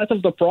 And part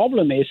of the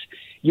problem is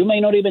you may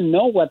not even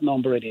know what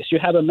number it is. You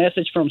have a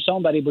message from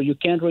somebody, but you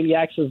can't really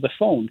access the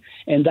phone.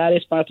 And that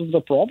is part of the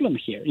problem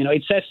here.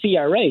 It says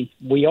CRA.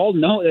 We all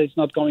know that it's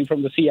not coming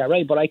from the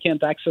CRA, but I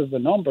can't access the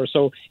number.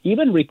 So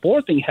even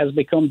reporting has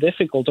become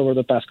difficult over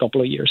the past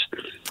couple of years.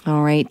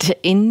 All right.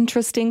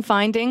 Interesting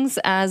findings,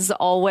 as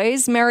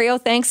always. Mario,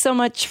 thanks so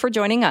much for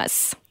joining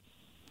us.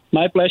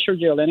 My pleasure,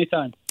 Jill.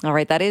 Anytime. All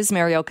right. That is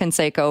Mario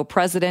Canseco,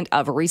 president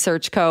of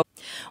Research Co.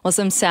 Well,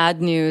 some sad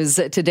news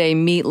today.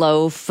 Meat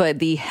Loaf,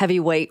 the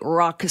heavyweight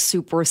rock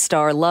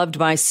superstar, loved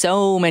by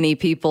so many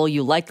people.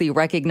 You likely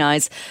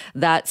recognize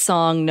that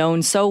song,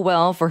 known so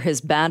well for his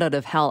Bad Out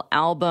of Hell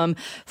album,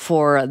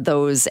 for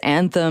those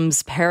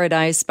anthems,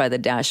 Paradise by the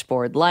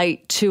Dashboard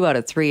Light, 2 out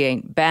of 3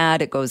 Ain't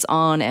Bad. It goes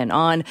on and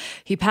on.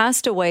 He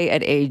passed away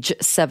at age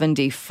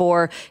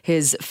 74.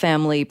 His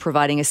family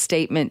providing a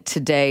statement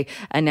today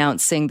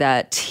announcing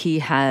that he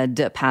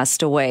had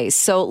passed away.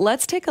 So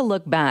let's take a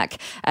look back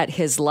at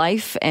his life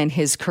and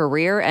his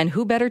career, and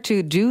who better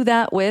to do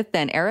that with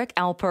than Eric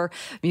Alper,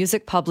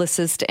 music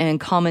publicist and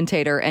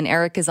commentator. And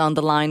Eric is on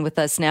the line with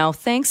us now.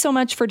 Thanks so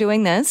much for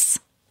doing this.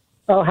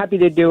 Oh, happy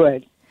to do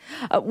it.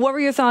 What were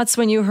your thoughts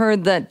when you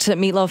heard that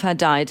Meat Loaf had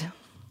died?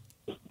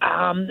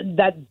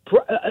 The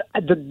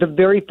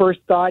very first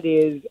thought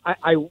is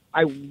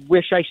I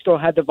wish I still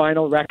had the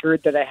vinyl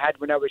record that I had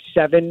when I was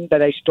 7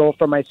 that I stole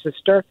from my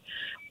sister,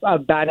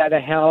 Bad Out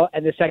of Hell.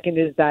 And the second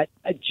is that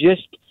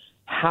just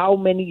how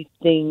many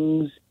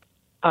things,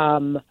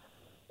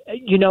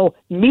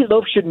 Meat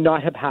Loaf should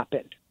not have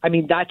happened. I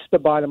mean, that's the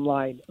bottom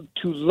line.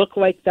 To look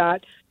like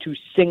that, to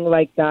sing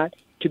like that,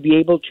 to be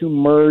able to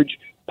merge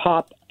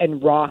pop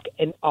and rock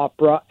and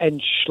opera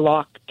and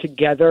schlock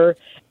together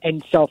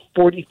and sell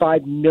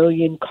 45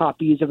 million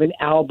copies of an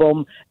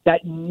album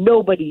that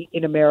nobody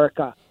in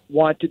America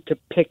wanted to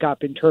pick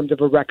up in terms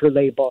of a record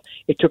label.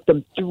 It took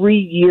them 3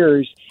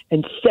 years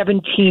and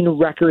 17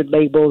 record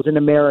labels in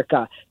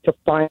America to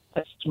find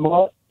a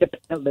small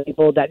independent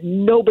label that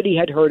nobody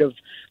had heard of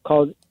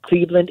called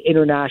Cleveland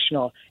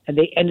International. And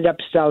they ended up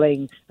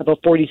selling about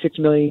 46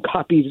 million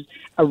copies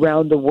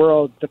around the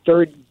world, the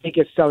third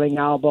biggest selling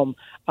album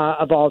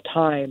of all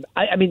time.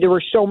 I mean, there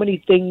were so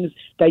many things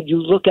that you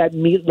look at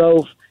Meat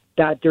Loaf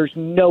that there's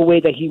no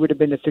way that he would have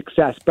been a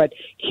success. But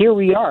here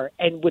we are,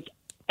 and with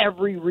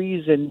every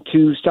reason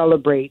to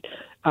celebrate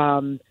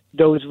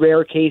those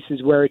rare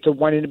cases where it's a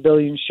 1 in a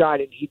billion shot,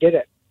 and he did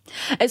it.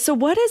 So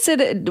what is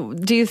it,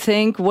 do you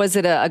think, was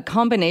it a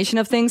combination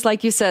of things?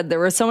 Like you said, there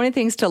were so many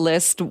things to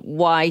list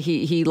why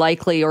he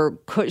likely or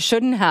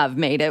shouldn't have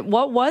made it.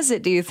 What was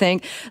it, do you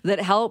think,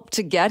 that helped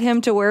to get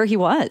him to where he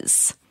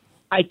was?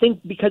 I think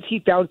because he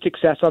found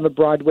success on the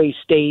Broadway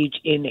stage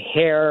in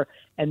Hair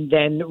and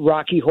then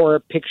Rocky Horror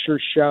Picture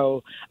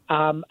Show.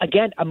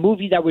 Again, a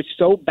movie that was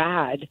so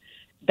bad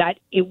that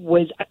it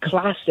was a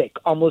classic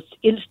almost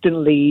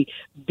instantly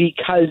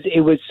because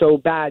it was so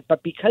bad.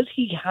 But because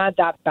he had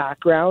that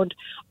background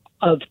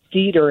of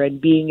theater and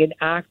being an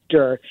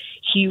actor,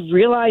 he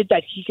realized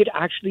that he could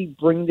actually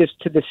bring this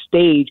to the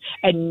stage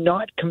and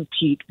not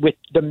compete with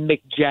the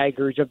Mick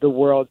Jaggers of the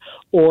world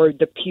or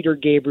the Peter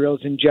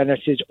Gabriels in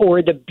Genesis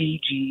or the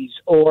Bee Gees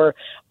or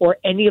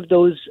any of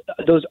those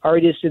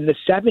artists in the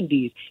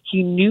 70s.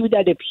 He knew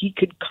that if he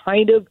could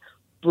kind of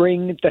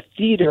bring the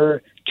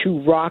theater to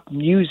rock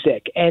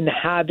music and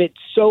have it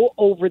so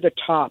over the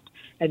top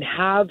and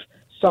have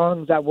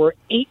songs that were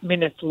 8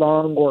 minutes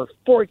long or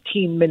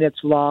 14 minutes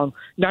long,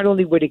 not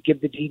only would it give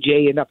the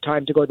DJ enough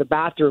time to go to the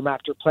bathroom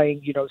after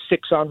playing,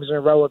 6 songs in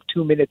a row of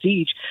 2 minutes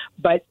each,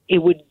 but it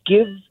would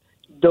give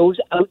those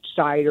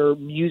outsider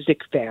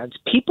music fans,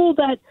 people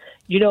that,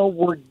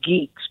 were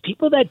geeks,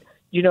 people that,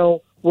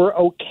 were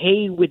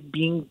okay with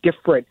being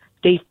different.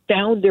 They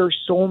found their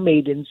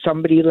soulmate in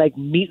somebody like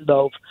Meat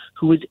Loaf,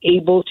 who was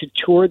able to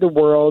tour the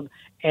world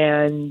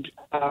and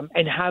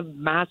have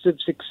massive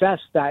success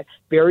that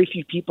very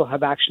few people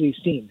have actually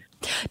seen.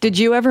 Did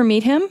you ever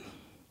meet him?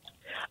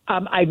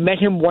 I met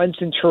him once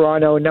in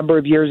Toronto a number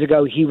of years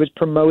ago. He was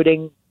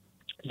promoting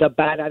the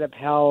Bat Out of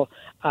Hell,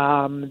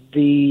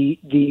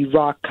 the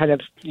rock kind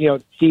of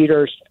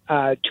theater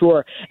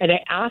tour, and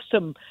I asked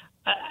him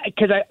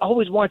because I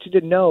always wanted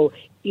to know,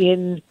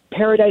 in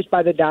Paradise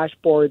by the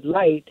Dashboard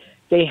Light,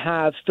 they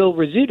have Phil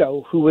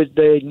Rizzuto, who was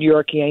the New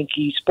York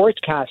Yankee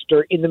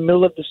sportscaster, in the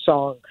middle of the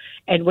song.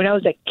 And when I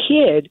was a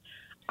kid,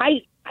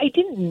 I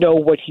didn't know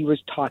what he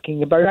was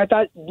talking about. I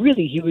thought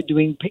really he was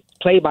doing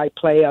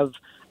play-by-play of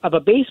a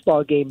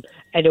baseball game.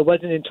 And it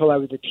wasn't until I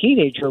was a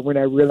teenager when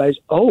I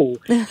realized, oh,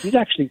 he's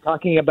actually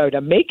talking about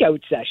a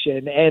makeout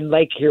session. And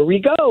here we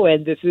go.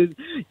 And this is,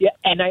 yeah.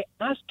 And I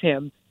asked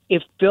him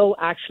if Phil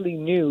actually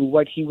knew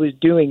what he was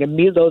doing. And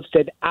Meat Loaf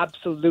said,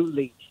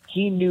 absolutely.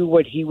 He knew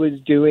what he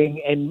was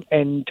doing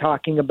and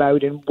talking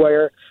about and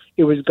where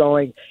it was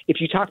going.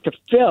 If you talk to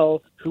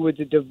Phil, who was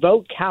a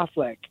devout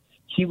Catholic,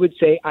 he would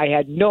say, I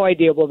had no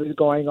idea what was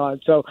going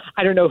on. So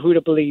I don't know who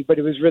to believe, but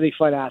it was really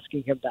fun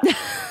asking him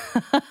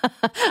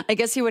that. I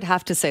guess he would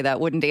have to say that,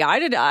 wouldn't he? I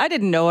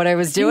didn't know what I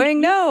was doing.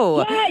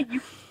 No. Yeah.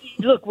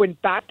 Look, when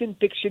fact and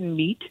fiction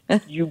meet,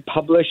 you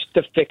publish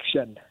the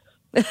fiction.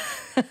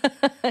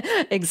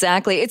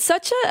 Exactly. It's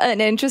such an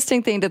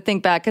interesting thing to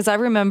think back, because I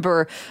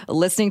remember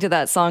listening to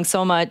that song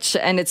so much,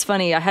 and it's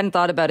funny, I hadn't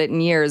thought about it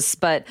in years,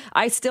 but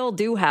I still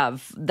do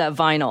have that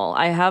vinyl.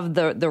 I have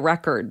the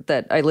record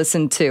that I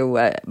listened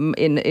to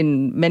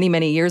in many,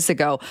 many years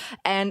ago,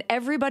 and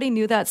everybody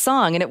knew that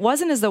song, and it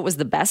wasn't as though it was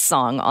the best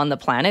song on the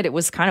planet. It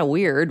was kind of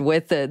weird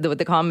with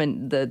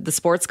the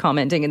sports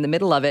commenting in the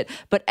middle of it,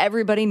 but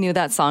everybody knew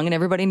that song and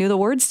everybody knew the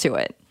words to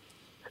it.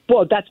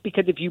 Well, that's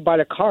because if you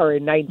bought a car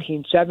in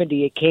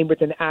 1970, it came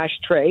with an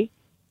ashtray,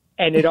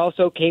 and it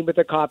also came with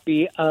a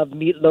copy of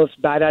Meat Loaf's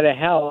Bat Out of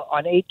Hell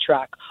on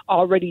 8-track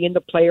already in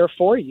the player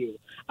for you.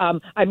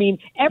 I mean,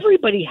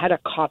 everybody had a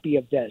copy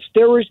of this.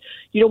 There was,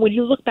 when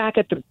you look back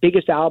at the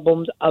biggest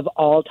albums of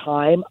all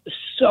time,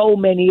 so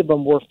many of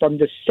them were from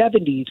the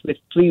 70s with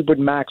Fleetwood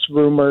Mac's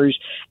Rumors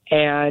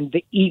and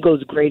the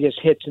Eagles' greatest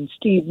hits and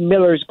Steve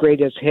Miller's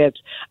greatest hits.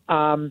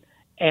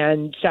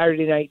 And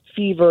Saturday Night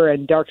Fever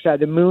and Dark Side of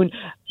the Moon.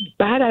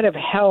 Bat Out of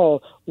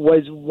Hell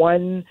was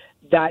one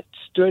that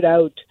stood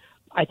out,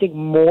 I think,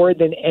 more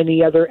than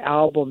any other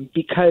album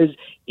because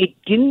it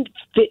didn't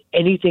fit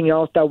anything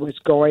else that was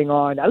going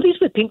on. At least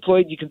with Pink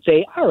Floyd, you can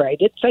say, all right,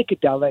 it's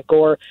psychedelic.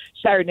 Or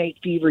Saturday Night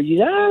Fever, you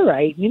say, all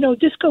right,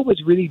 disco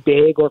was really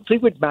big. Or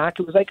Fleetwood Mac,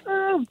 it was like,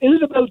 it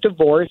was about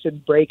divorce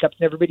and breakups,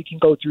 and everybody can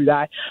go through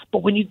that.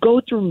 But when you go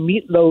through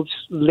Meat Loaf's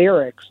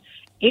lyrics,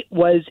 it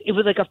was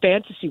like a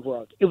fantasy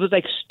world. It was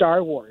like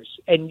Star Wars.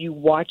 And you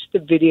watch the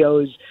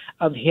videos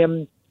of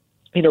him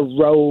in a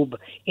robe,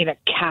 in a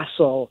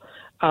castle,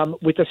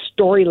 with a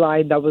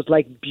storyline that was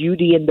like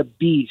Beauty and the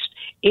Beast.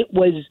 It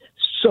was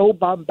so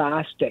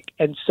bombastic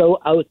and so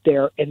out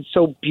there and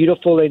so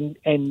beautiful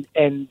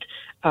and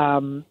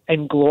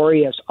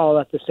glorious all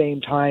at the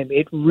same time.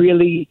 It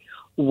really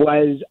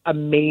was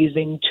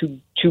amazing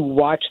to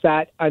watch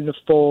that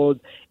unfold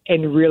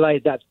and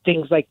realize that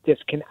things like this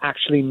can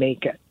actually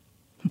make it.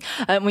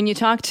 When you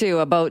talk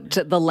about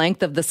the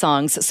length of the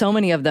songs, so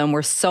many of them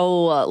were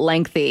so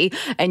lengthy,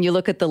 and you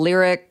look at the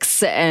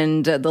lyrics,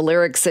 and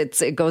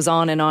it goes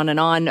on and on and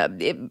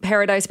on.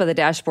 Paradise by the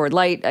Dashboard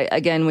Light,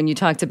 again, when you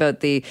talked about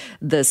the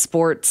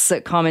sports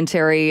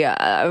commentary,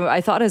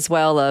 I thought as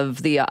well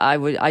of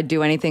I'd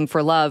do anything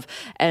for love,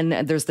 and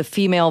there's the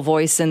female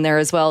voice in there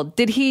as well.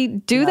 Did he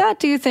do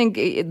that? Do you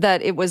think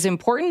that it was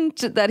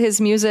important that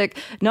his music,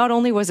 not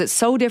only was it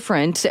so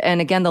different, and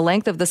again, the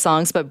length of the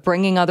songs, but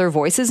bringing other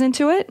voices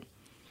into it?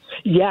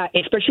 Yeah,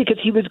 especially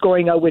because he was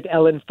going out with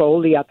Ellen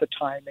Foley at the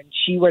time, and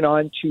she went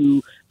on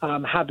to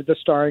have the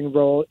starring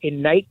role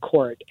in Night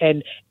Court.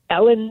 And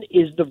Ellen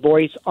is the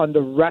voice on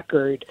the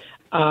record,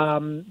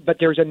 but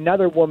there's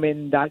another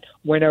woman that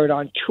went out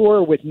on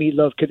tour with Meat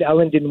Loaf because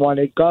Ellen didn't want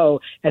to go,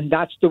 and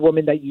that's the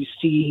woman that you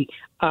see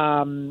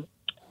in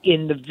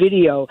the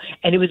video.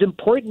 And it was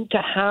important to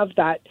have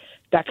that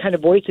kind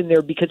of voice in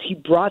there because he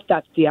brought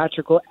that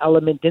theatrical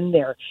element in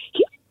there.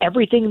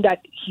 Everything that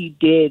he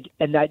did,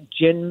 and that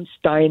Jim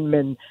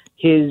Steinman,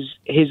 his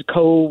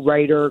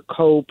co-writer,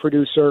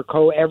 co-producer,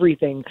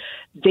 co-everything,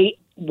 they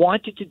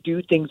wanted to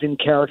do things in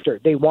character.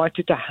 They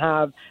wanted to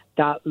have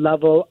that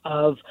level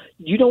of,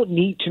 you don't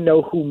need to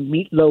know who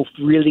Meat Loaf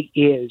really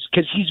is,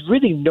 because he's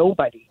really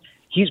nobody.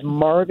 He's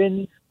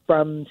Marvin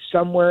from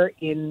somewhere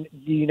in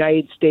the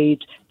United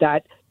States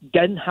that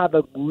doesn't have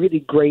a really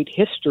great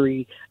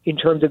history in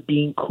terms of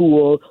being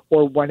cool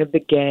or one of the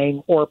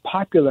gang or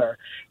popular.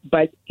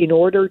 But in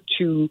order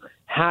to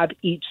have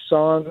each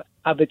song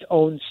of its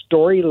own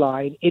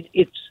storyline,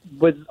 it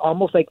was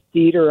almost like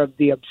theater of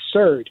the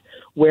absurd,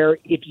 where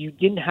if you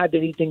didn't have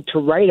anything to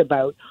write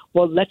about,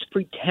 well, let's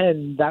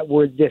pretend that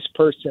we're this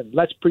person.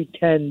 Let's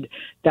pretend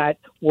that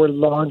we're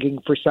longing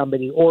for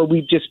somebody, or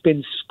we've just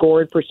been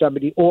scorned for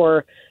somebody,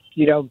 or,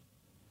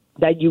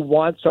 that you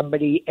want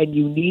somebody and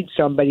you need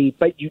somebody,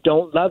 but you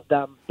don't love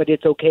them, but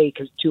it's okay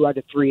because 2 out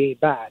of 3 ain't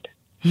bad.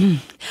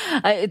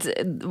 It's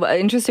an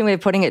interesting way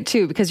of putting it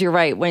too, because you're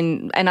right.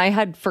 And I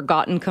had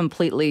forgotten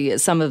completely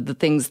some of the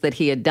things that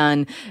he had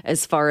done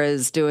as far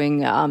as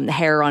doing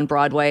hair on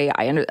Broadway.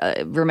 I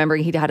remember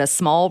he had a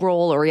small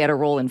role, or he had a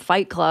role in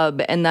Fight Club,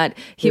 and that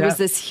he was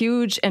this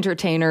huge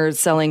entertainer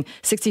selling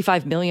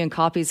 65 million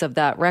copies of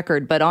that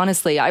record. But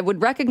honestly, I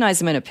would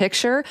recognize him in a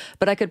picture,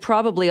 but I could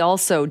probably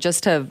also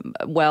just have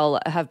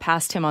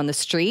passed him on the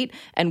street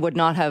and would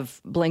not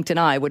have blinked an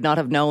eye, would not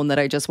have known that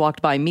I just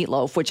walked by Meat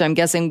Loaf, which I'm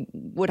guessing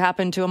would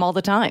happen to him all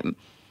the time.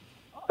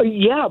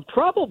 Yeah,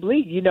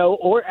 probably,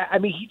 or,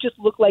 he just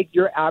looked like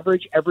your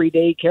average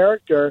everyday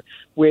character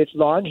with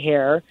long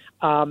hair,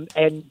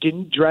 and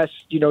didn't dress,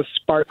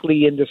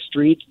 sparkly in the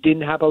streets,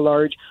 didn't have a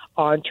large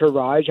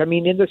entourage.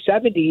 In the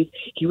 70s,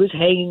 he was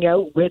hanging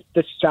out with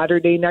the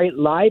Saturday Night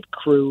Live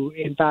crew.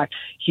 In fact,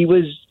 he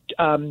was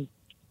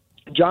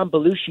John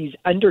Belushi's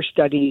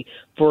understudy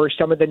for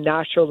some of the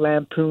National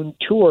Lampoon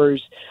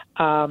tours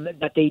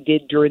that they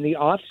did during the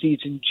off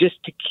season,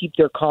 just to keep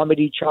their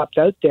comedy chops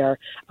out there.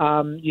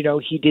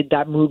 He did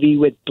that movie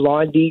with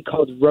Blondie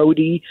called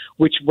Roadie,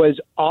 which was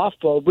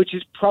awful, which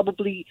is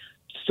probably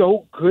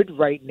so good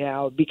right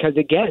now because,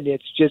 again,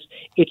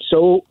 it's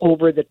so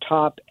over the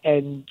top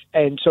and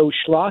so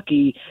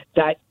schlocky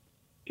that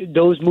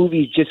those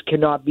movies just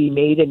cannot be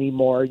made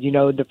anymore.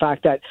 The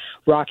fact that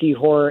Rocky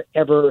Horror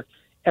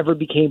ever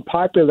became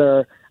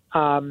popular,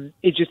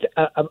 it's just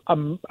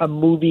a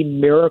movie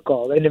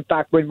miracle. And in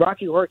fact, when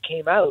Rocky Horror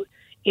came out,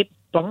 it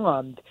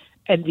bombed,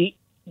 and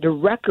the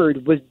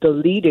record was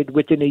deleted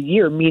within a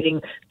year,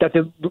 meaning that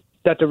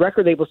the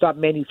record label stopped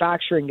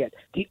manufacturing it.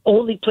 The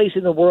only place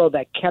in the world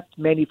that kept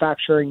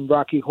manufacturing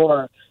Rocky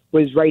Horror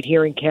was right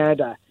here in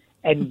Canada,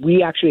 and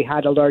we actually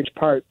had a large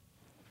part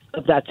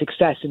of that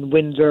success in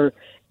Windsor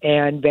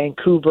and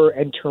Vancouver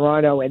and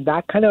Toronto, and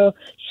that kind of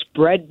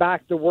spread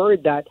back the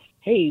word that,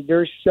 hey,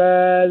 there's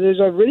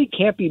a really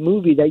campy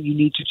movie that you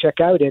need to check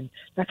out, and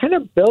that kind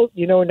of built,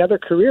 another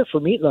career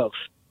for Meat Loaf.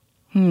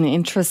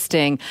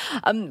 Interesting.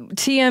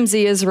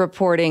 TMZ is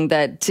reporting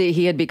that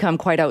he had become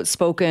quite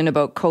outspoken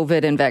about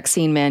COVID and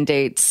vaccine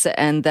mandates,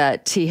 and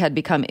that he had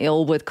become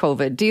ill with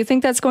COVID. Do you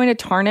think that's going to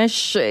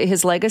tarnish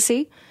his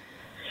legacy?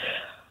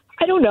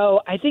 I don't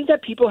know. I think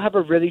that people have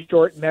a really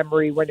short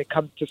memory when it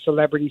comes to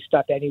celebrity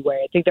stuff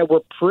anyway. I think that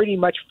we're pretty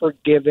much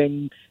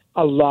forgiving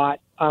a lot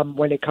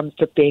when it comes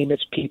to famous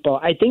people.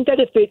 I think that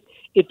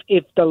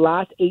if the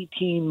last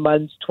 18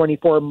 months,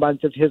 24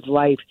 months of his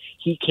life,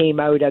 he came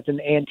out as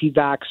an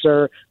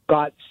anti-vaxxer,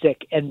 got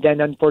sick, and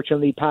then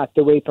unfortunately passed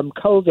away from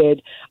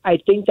COVID, I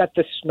think that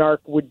the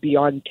snark would be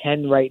on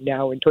 10 right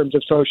now in terms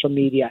of social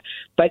media.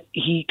 But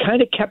he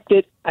kind of kept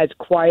it as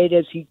quiet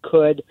as he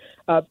could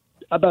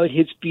about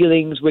his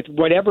feelings with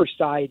whatever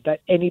side that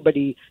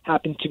anybody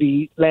happened to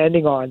be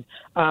landing on.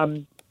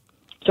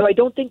 So I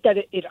don't think that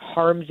it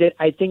harms it.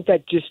 I think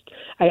that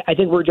I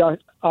think we're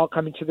just all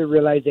coming to the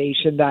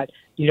realization that,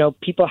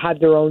 people have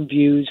their own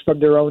views from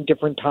their own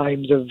different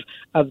times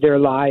of their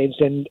lives.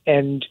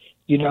 And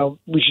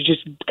we should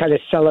just kind of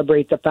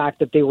celebrate the fact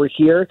that they were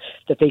here,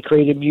 that they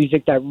created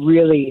music that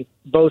really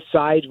both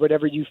sides,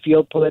 whatever you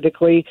feel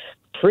politically,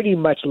 pretty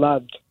much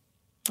loved.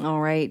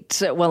 All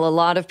right. Well, a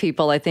lot of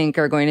people, I think,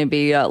 are going to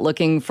be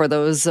looking for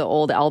those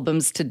old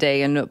albums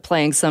today and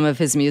playing some of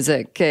his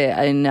music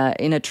in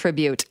a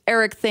tribute.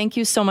 Eric, thank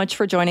you so much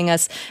for joining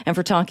us and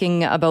for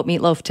talking about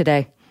Meat Loaf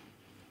today.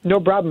 No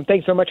problem.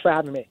 Thanks so much for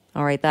having me.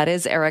 All right, that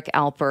is Eric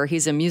Alper.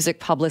 He's a music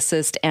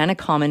publicist and a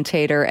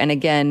commentator. And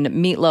again,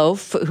 Meat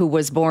Loaf, who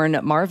was born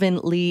Marvin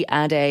Lee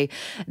Ade,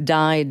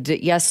 died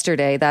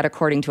yesterday. That,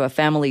 according to a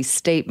family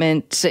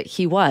statement,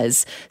 he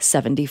was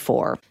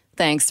 74.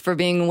 Thanks for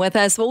being with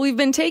us. Well, we've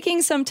been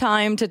taking some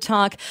time to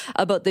talk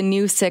about the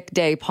new sick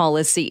day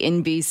policy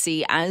in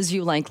BC. As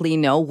you likely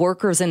know,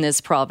 workers in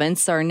this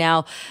province are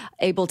now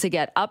able to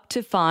get up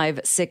to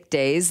 5 sick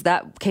days.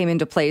 That came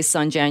into place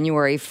on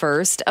January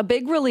 1st. A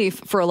big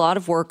relief for a lot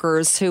of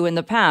workers who in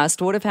the past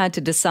would have had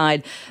to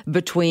decide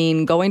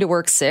between going to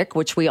work sick,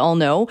 which we all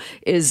know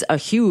is a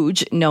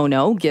huge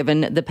no-no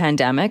given the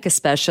pandemic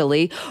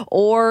especially,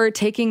 or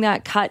taking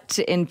that cut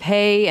in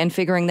pay and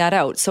figuring that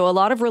out. So a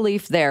lot of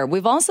relief there.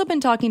 We've also been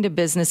talking to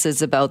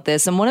businesses about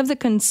this, and one of the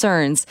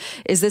concerns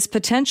is this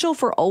potential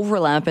for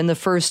overlap in the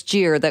first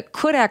year that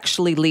could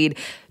actually lead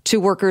to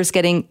workers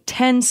getting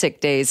 10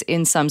 sick days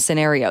in some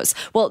scenarios.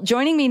 Well,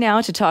 joining me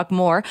now to talk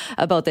more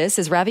about this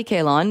is Ravi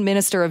Kahlon,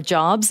 Minister of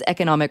Jobs,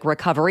 Economic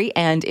Recovery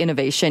and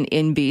Innovation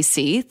in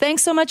BC.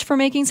 Thanks so much for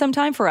making some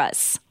time for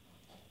us.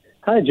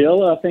 Hi,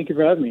 Jill. Thank you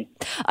for having me.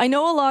 I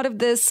know a lot of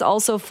this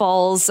also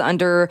falls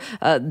under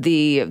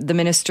the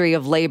Ministry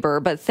of Labor,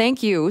 but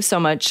thank you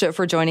so much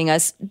for joining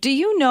us. Do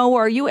you know,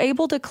 are you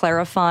able to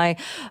clarify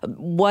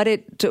what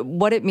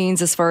it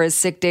means as far as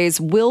sick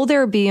days? Will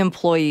there be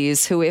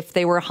employees who, if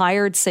they were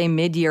hired, say,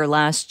 mid-year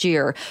last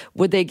year,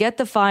 would they get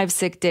the 5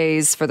 sick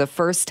days for the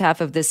first half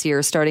of this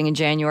year, starting in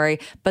January,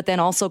 but then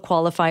also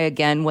qualify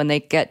again when they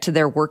get to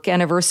their work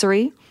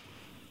anniversary?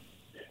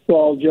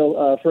 Well,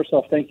 Jill, first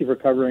off, thank you for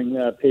covering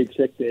paid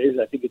sick days.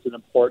 I think it's an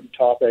important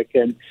topic,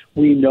 and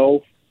we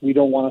know we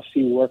don't want to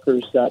see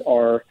workers that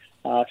are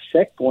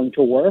sick going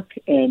to work,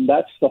 and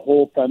that's the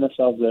whole premise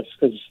of this,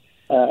 because,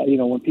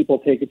 when people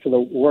take it to the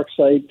work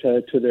site,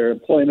 to their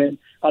employment,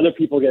 other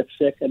people get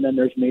sick, and then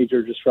there's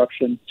major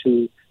disruption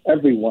to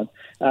everyone.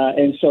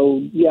 And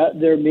so,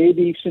 there may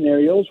be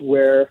scenarios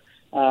where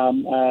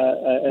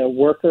a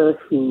worker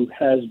who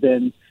has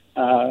been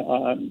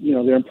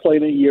their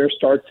employment year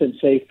starts in,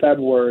 say,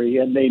 February,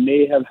 and they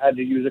may have had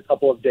to use a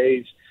couple of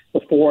days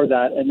before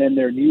that, and then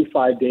their new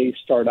 5 days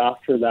start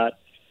after that.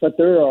 But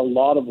there are a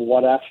lot of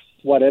what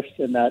ifs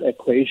in that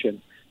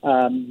equation,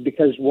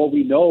 because what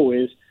we know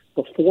is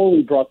before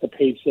we brought the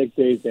paid sick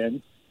days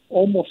in,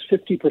 almost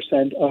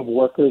 50% of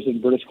workers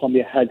in British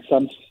Columbia had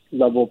some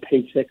level of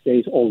paid sick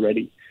days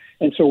already.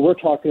 And so we're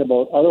talking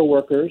about other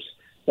workers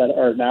that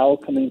are now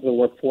coming to the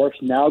workforce,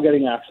 now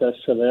getting access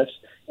to this.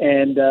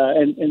 And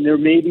there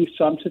may be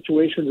some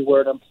situations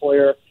where an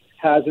employer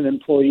has an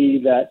employee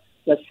that,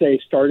 let's say,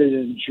 started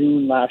in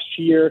June last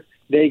year.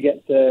 They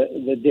get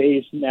the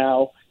days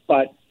now,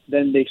 but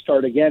then they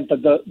start again.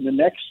 But the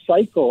next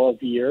cycle of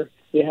the year,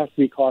 they have to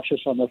be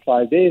cautious on their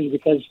 5 days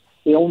because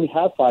they only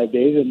have 5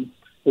 days, and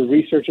the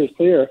research is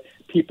clear.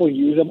 People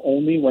use them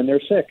only when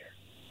they're sick.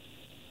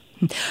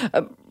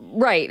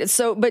 Right.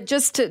 So, but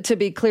just to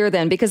be clear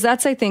then, because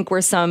that's, I think,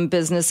 where some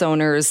business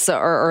owners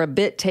are a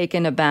bit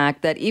taken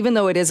aback, that even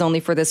though it is only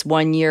for this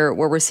 1 year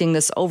where we're seeing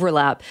this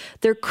overlap,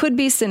 there could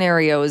be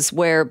scenarios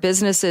where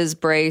businesses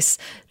brace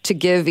to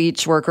give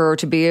each worker or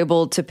to be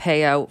able to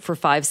pay out for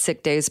 5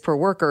 sick days per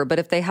worker. But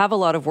if they have a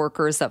lot of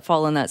workers that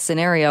fall in that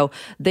scenario,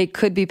 they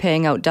could be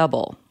paying out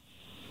double.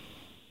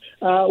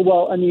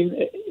 Well, I mean,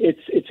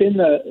 it's in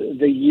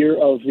the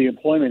year of the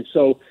employment.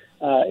 So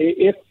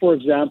if, for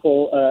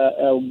example,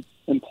 an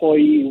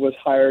employee was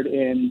hired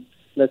in,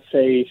 let's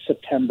say,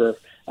 September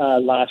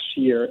last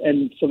year,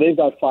 and so they've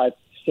got 5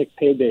 sick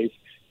pay days.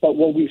 But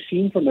what we've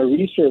seen from the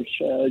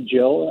research,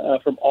 Jill,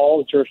 from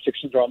all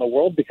jurisdictions around the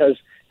world, because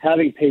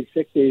having paid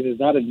sick days is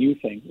not a new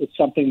thing. It's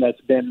something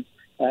that's been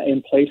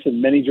in place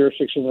in many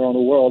jurisdictions around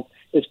the world,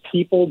 is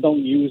people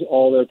don't use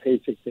all their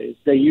paid sick days.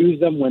 They use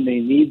them when they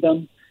need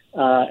them.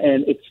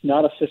 And it's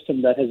not a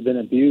system that has been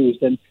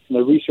abused, and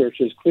the research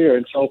is clear.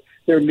 And so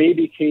there may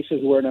be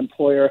cases where an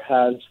employer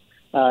has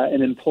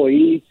an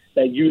employee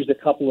that used a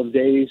couple of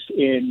days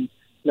in,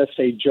 let's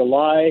say,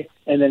 July,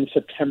 and then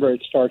September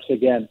it starts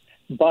again.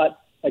 But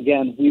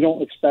again, we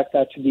don't expect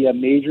that to be a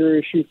major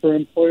issue for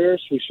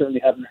employers. We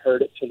certainly haven't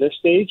heard it to this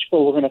stage,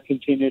 but we're going to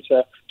continue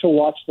to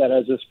watch that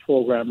as this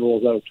program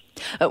rolls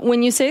out.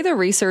 When you say the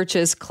research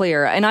is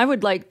clear, and I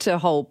would like to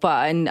hope,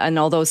 and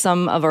although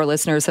some of our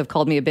listeners have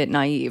called me a bit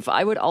naive,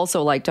 I would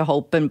also like to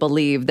hope and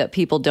believe that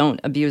people don't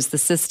abuse the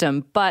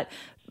system. But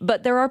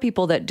there are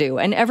people that do.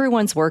 And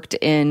everyone's worked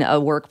in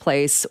a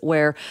workplace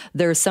where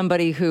there's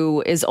somebody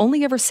who is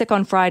only ever sick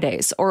on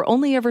Fridays or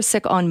only ever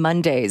sick on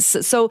Mondays.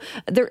 So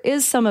there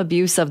is some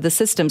abuse of the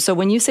system. So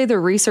when you say the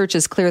research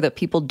is clear that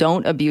people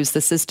don't abuse the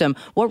system,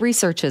 what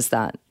research is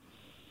that?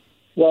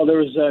 Well, there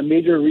was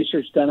major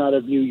research done out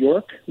of New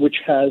York, which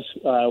has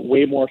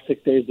way more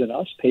sick days than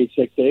us, paid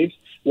sick days.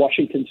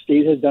 Washington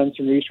State has done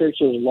some research.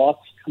 There's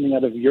lots coming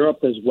out of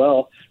Europe as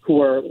well,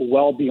 who are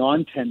well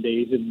beyond 10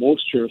 days in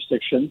most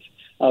jurisdictions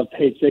of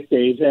paid sick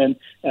days. And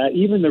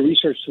even the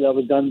research that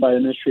was done by the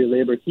Ministry of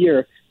Labor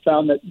here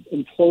found that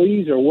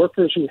employees or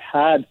workers who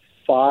had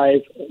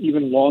 5,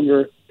 even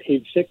longer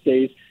paid sick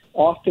days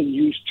often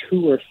use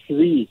 2 or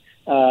 3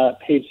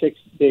 paid sick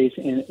days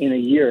in a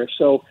year.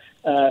 So,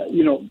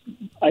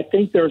 I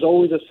think there's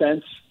always a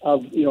sense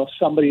of,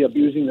 somebody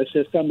abusing the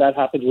system. That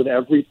happens with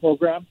every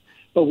program,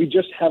 but we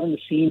just haven't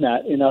seen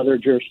that in other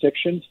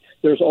jurisdictions.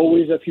 There's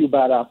always a few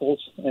bad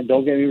apples, and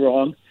don't get me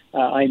wrong,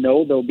 I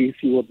know there'll be a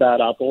few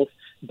bad apples,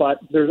 but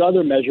there's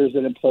other measures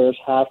that employers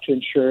have to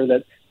ensure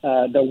that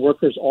that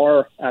workers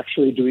are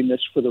actually doing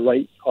this for the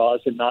right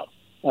cause and not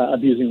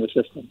abusing the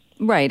system.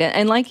 Right.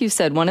 And like you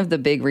said, one of the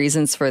big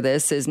reasons for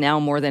this is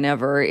now more than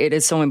ever, it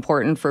is so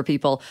important for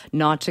people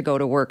not to go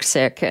to work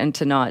sick and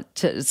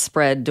to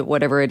spread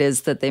whatever it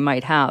is that they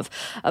might have.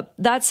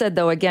 That said,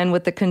 though, again,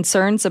 with the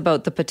concerns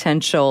about the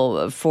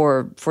potential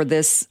for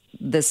this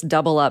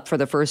double up for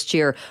the first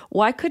year,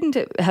 why couldn't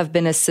it have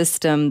been a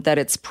system that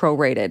it's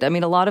prorated? I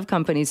mean, a lot of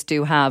companies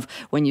do have,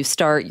 when you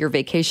start, your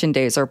vacation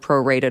days are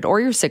prorated or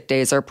your sick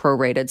days are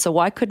prorated. So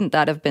why couldn't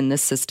that have been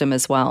this system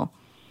as well?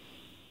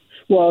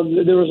 Well,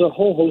 there was a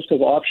whole host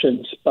of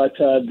options, but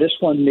this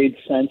one made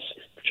sense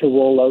to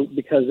roll out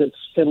because it's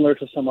similar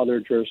to some other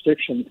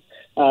jurisdictions.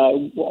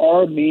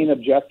 Our main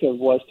objective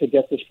was to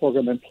get this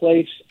program in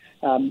place,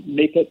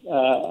 make it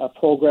a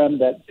program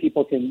that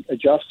people can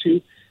adjust to.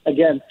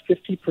 Again,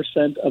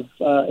 50%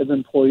 of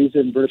employees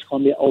in British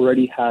Columbia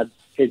already had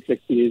paid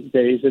sick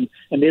days, and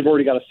they've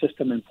already got a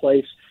system in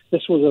place.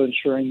 This was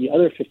ensuring the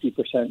other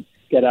 50%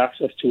 get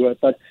access to it.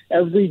 But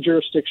every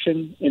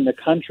jurisdiction in the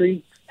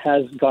country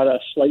has got a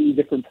slightly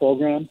different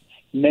program.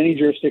 Many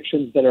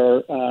jurisdictions that are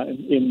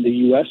in the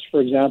U.S.,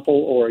 for example,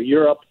 or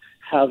Europe,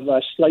 have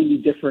slightly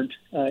different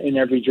in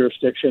every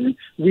jurisdiction.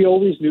 We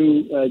always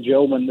knew,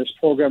 Joe, when this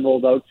program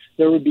rolled out,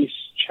 there would be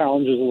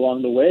challenges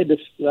along the way.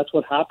 That's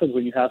what happens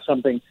when you have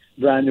something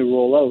brand new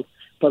roll out.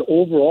 But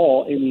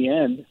overall, in the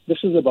end, this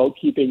is about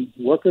keeping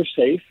workers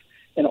safe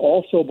and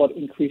also about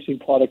increasing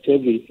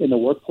productivity in the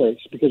workplace.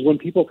 Because when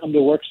people come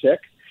to work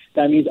sick,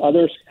 that means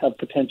others have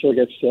potential to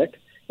get sick.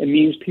 It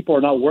means people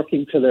are not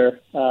working to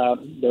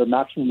their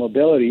maximum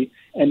mobility,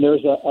 and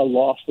there's a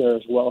loss there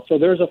as well. So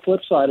there's a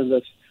flip side of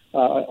this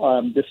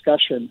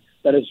discussion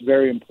that is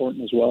very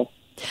important as well.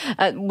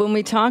 When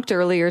we talked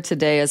earlier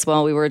today as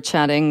well, we were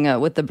chatting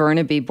with the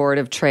Burnaby Board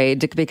of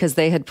Trade because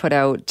they had put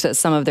out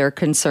some of their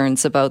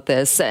concerns about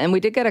this. And we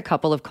did get a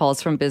couple of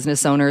calls from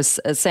business owners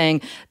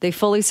saying they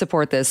fully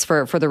support this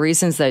for the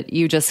reasons that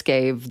you just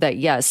gave, that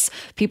yes,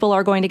 people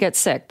are going to get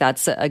sick.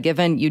 That's a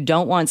given. You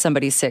don't want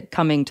somebody sick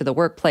coming to the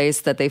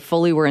workplace, that they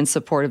fully were in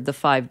support of the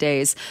 5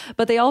 days.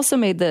 But they also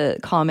made the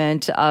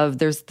comment of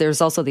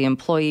there's also the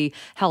employee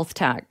health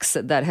tax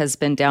that has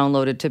been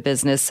downloaded to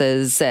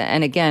businesses.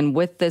 And again,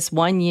 with this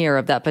 1 year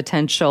of that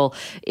potential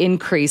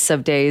increase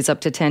of days, up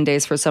to 10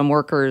 days for some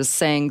workers,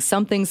 saying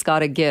something's got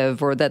to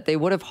give, or that they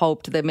would have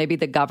hoped that maybe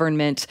the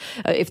government,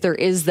 if there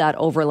is that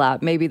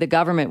overlap, maybe the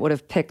government would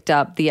have picked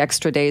up the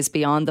extra days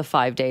beyond the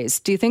 5 days.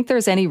 Do you think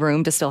there's any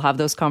room to still have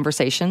those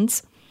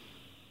conversations?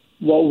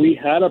 Well, we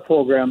had a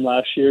program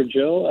last year,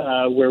 Jill,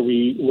 where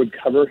we would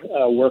cover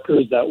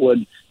workers that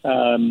would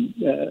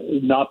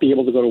not be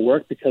able to go to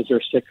work because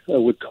they're sick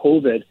with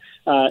COVID.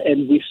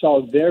 And we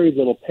saw very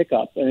little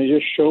pickup. And it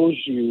just shows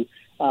you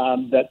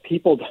that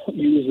people don't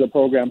use the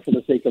program for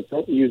the sake of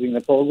using the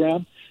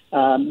program.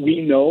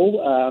 We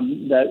know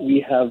that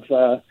we have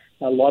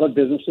a lot of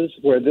businesses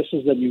where this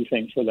is the new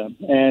thing for them.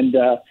 And,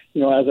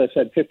 as I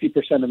said,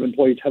 50% of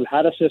employees have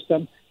had a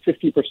system,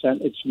 50%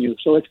 it's new.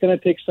 So it's going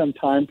to take some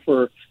time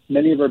for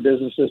many of our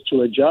businesses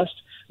to adjust.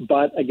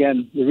 But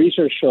again, the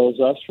research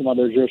shows us from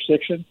other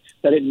jurisdictions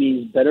that it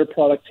means better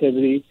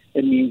productivity,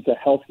 it means a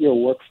healthier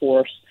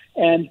workforce,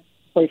 and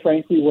quite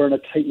frankly, we're in a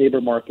tight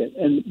labor market.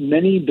 And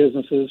many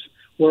businesses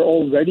were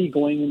already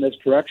going in this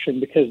direction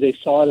because they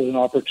saw it as an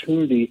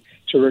opportunity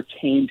to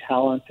retain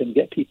talent and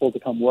get people to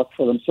come work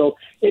for them. So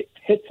it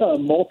hits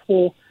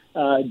multiple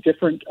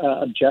different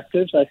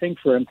objectives, I think,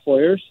 for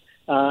employers.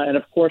 And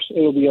of course, it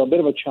will be a bit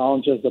of a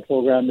challenge as the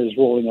program is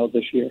rolling out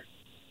this year.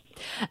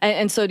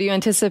 And so do you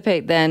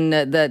anticipate then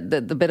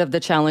the bit of the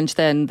challenge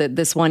then, that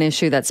this one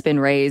issue that's been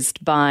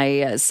raised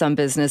by some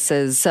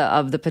businesses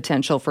of the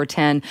potential for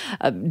 10,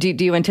 do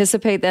you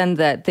anticipate then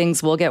that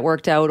things will get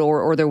worked out,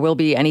 or there will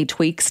be any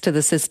tweaks to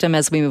the system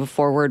as we move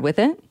forward with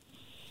it?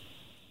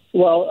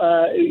 Well,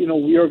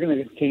 we are going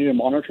to continue to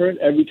monitor it.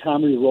 Every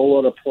time we roll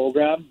out a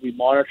program, we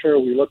monitor,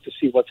 we look to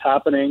see what's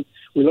happening,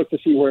 we look to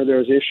see where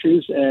there's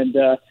issues, and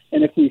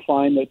if we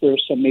find that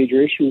there's some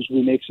major issues,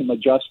 we make some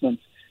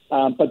adjustments.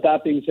 But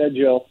that being said,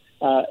 Jill,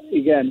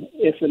 again,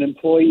 if an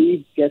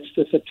employee gets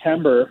to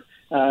September,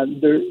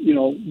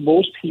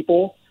 most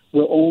people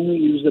will only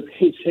use the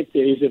paid sick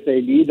days if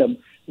they need them.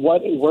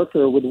 What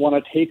worker would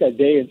want to take a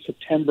day in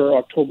September,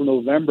 October,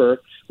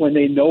 November when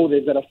they know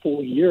they've got a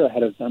full year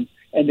ahead of them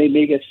and they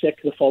may get sick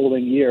the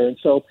following year? And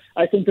so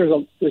I think there's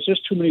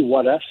just too many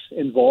what-ifs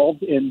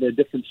involved in the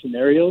different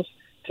scenarios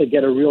to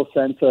get a real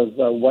sense of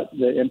what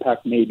the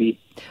impact may be.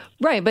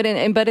 Right, but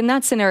in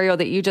that scenario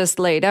that you just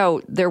laid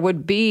out, there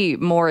would be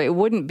more. It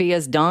wouldn't be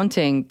as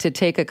daunting to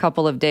take a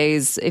couple of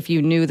days if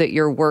you knew that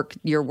your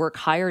work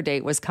hire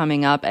date was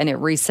coming up and it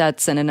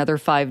resets and another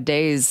 5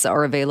 days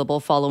are available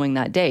following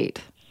that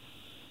date.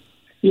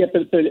 Yeah,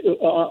 but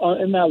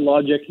in that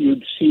logic,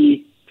 you'd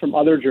see from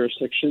other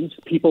jurisdictions,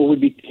 people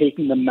would be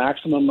taking the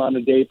maximum amount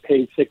of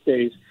paid sick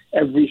days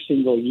every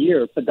single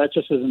year, but that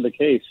just isn't the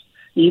case.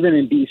 Even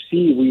in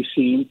BC, we've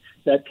seen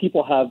that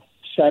people have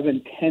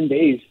 7-10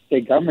 days,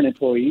 they're government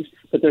employees,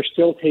 but they're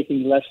still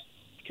taking less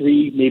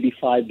 3, maybe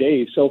 5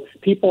 days. So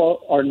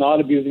people are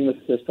not abusing the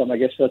system. I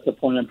guess that's the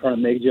point I'm trying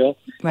to make, Jill,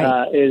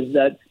 right. Is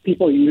that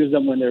people use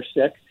them when they're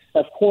sick.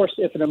 Of course,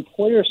 if an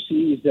employer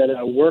sees that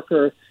a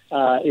worker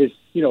is,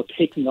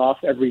 taking off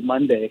every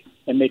Monday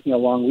and making a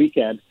long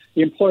weekend,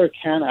 the employer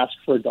can ask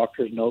for a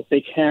doctor's note.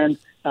 They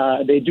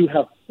do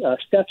have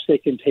steps they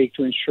can take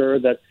to ensure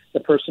that the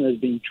person is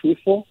being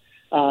truthful.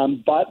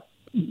 But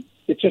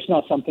it's just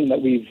not something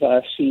that we've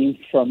seen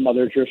from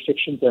other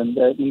jurisdictions, and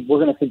we're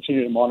going to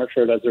continue to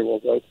monitor it as it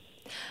rolls out.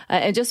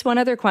 And just one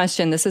other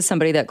question. This is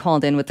somebody that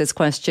called in with this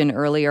question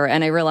earlier,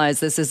 and I realize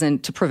this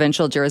isn't to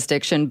provincial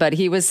jurisdiction, but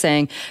he was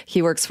saying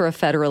he works for a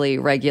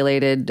federally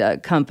regulated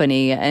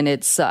company, and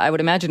I would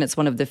imagine it's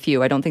one of the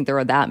few. I don't think there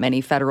are that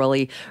many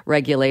federally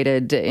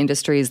regulated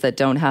industries that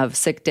don't have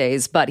sick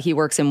days, but he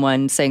works in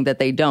one saying that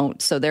they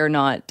don't, so they're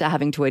not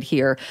having to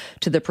adhere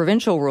to the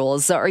provincial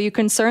rules. Are you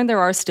concerned there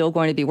are still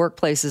going to be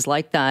workplaces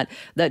like that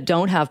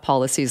don't have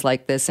policies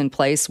like this in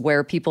place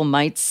where people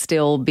might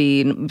still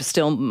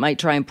might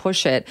try and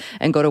push it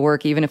and go to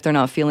work even if they're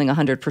not feeling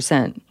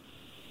 100%?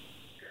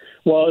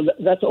 Well,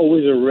 that's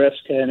always a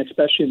risk, and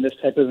especially in this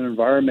type of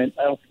environment,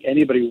 I don't think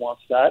anybody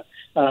wants that.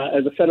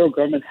 The federal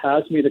government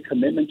has made a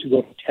commitment to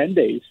go for 10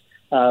 days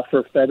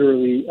for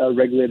federally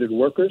regulated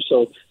workers,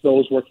 so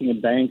those working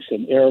in banks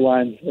and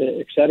airlines,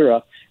 et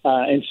cetera.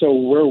 And so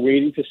we're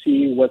waiting to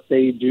see what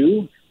they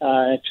do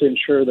to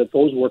ensure that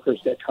those workers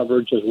get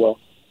coverage as well.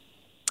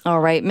 All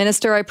right,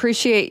 Minister, I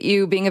appreciate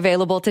you being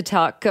available to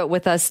talk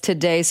with us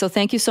today. So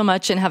thank you so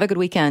much and have a good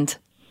weekend.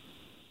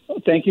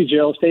 Thank you,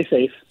 Jill. Stay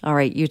safe. All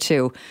right, you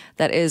too.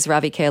 That is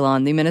Ravi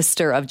Kahlon, the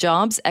Minister of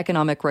Jobs,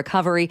 Economic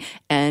Recovery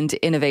and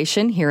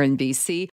Innovation here in BC.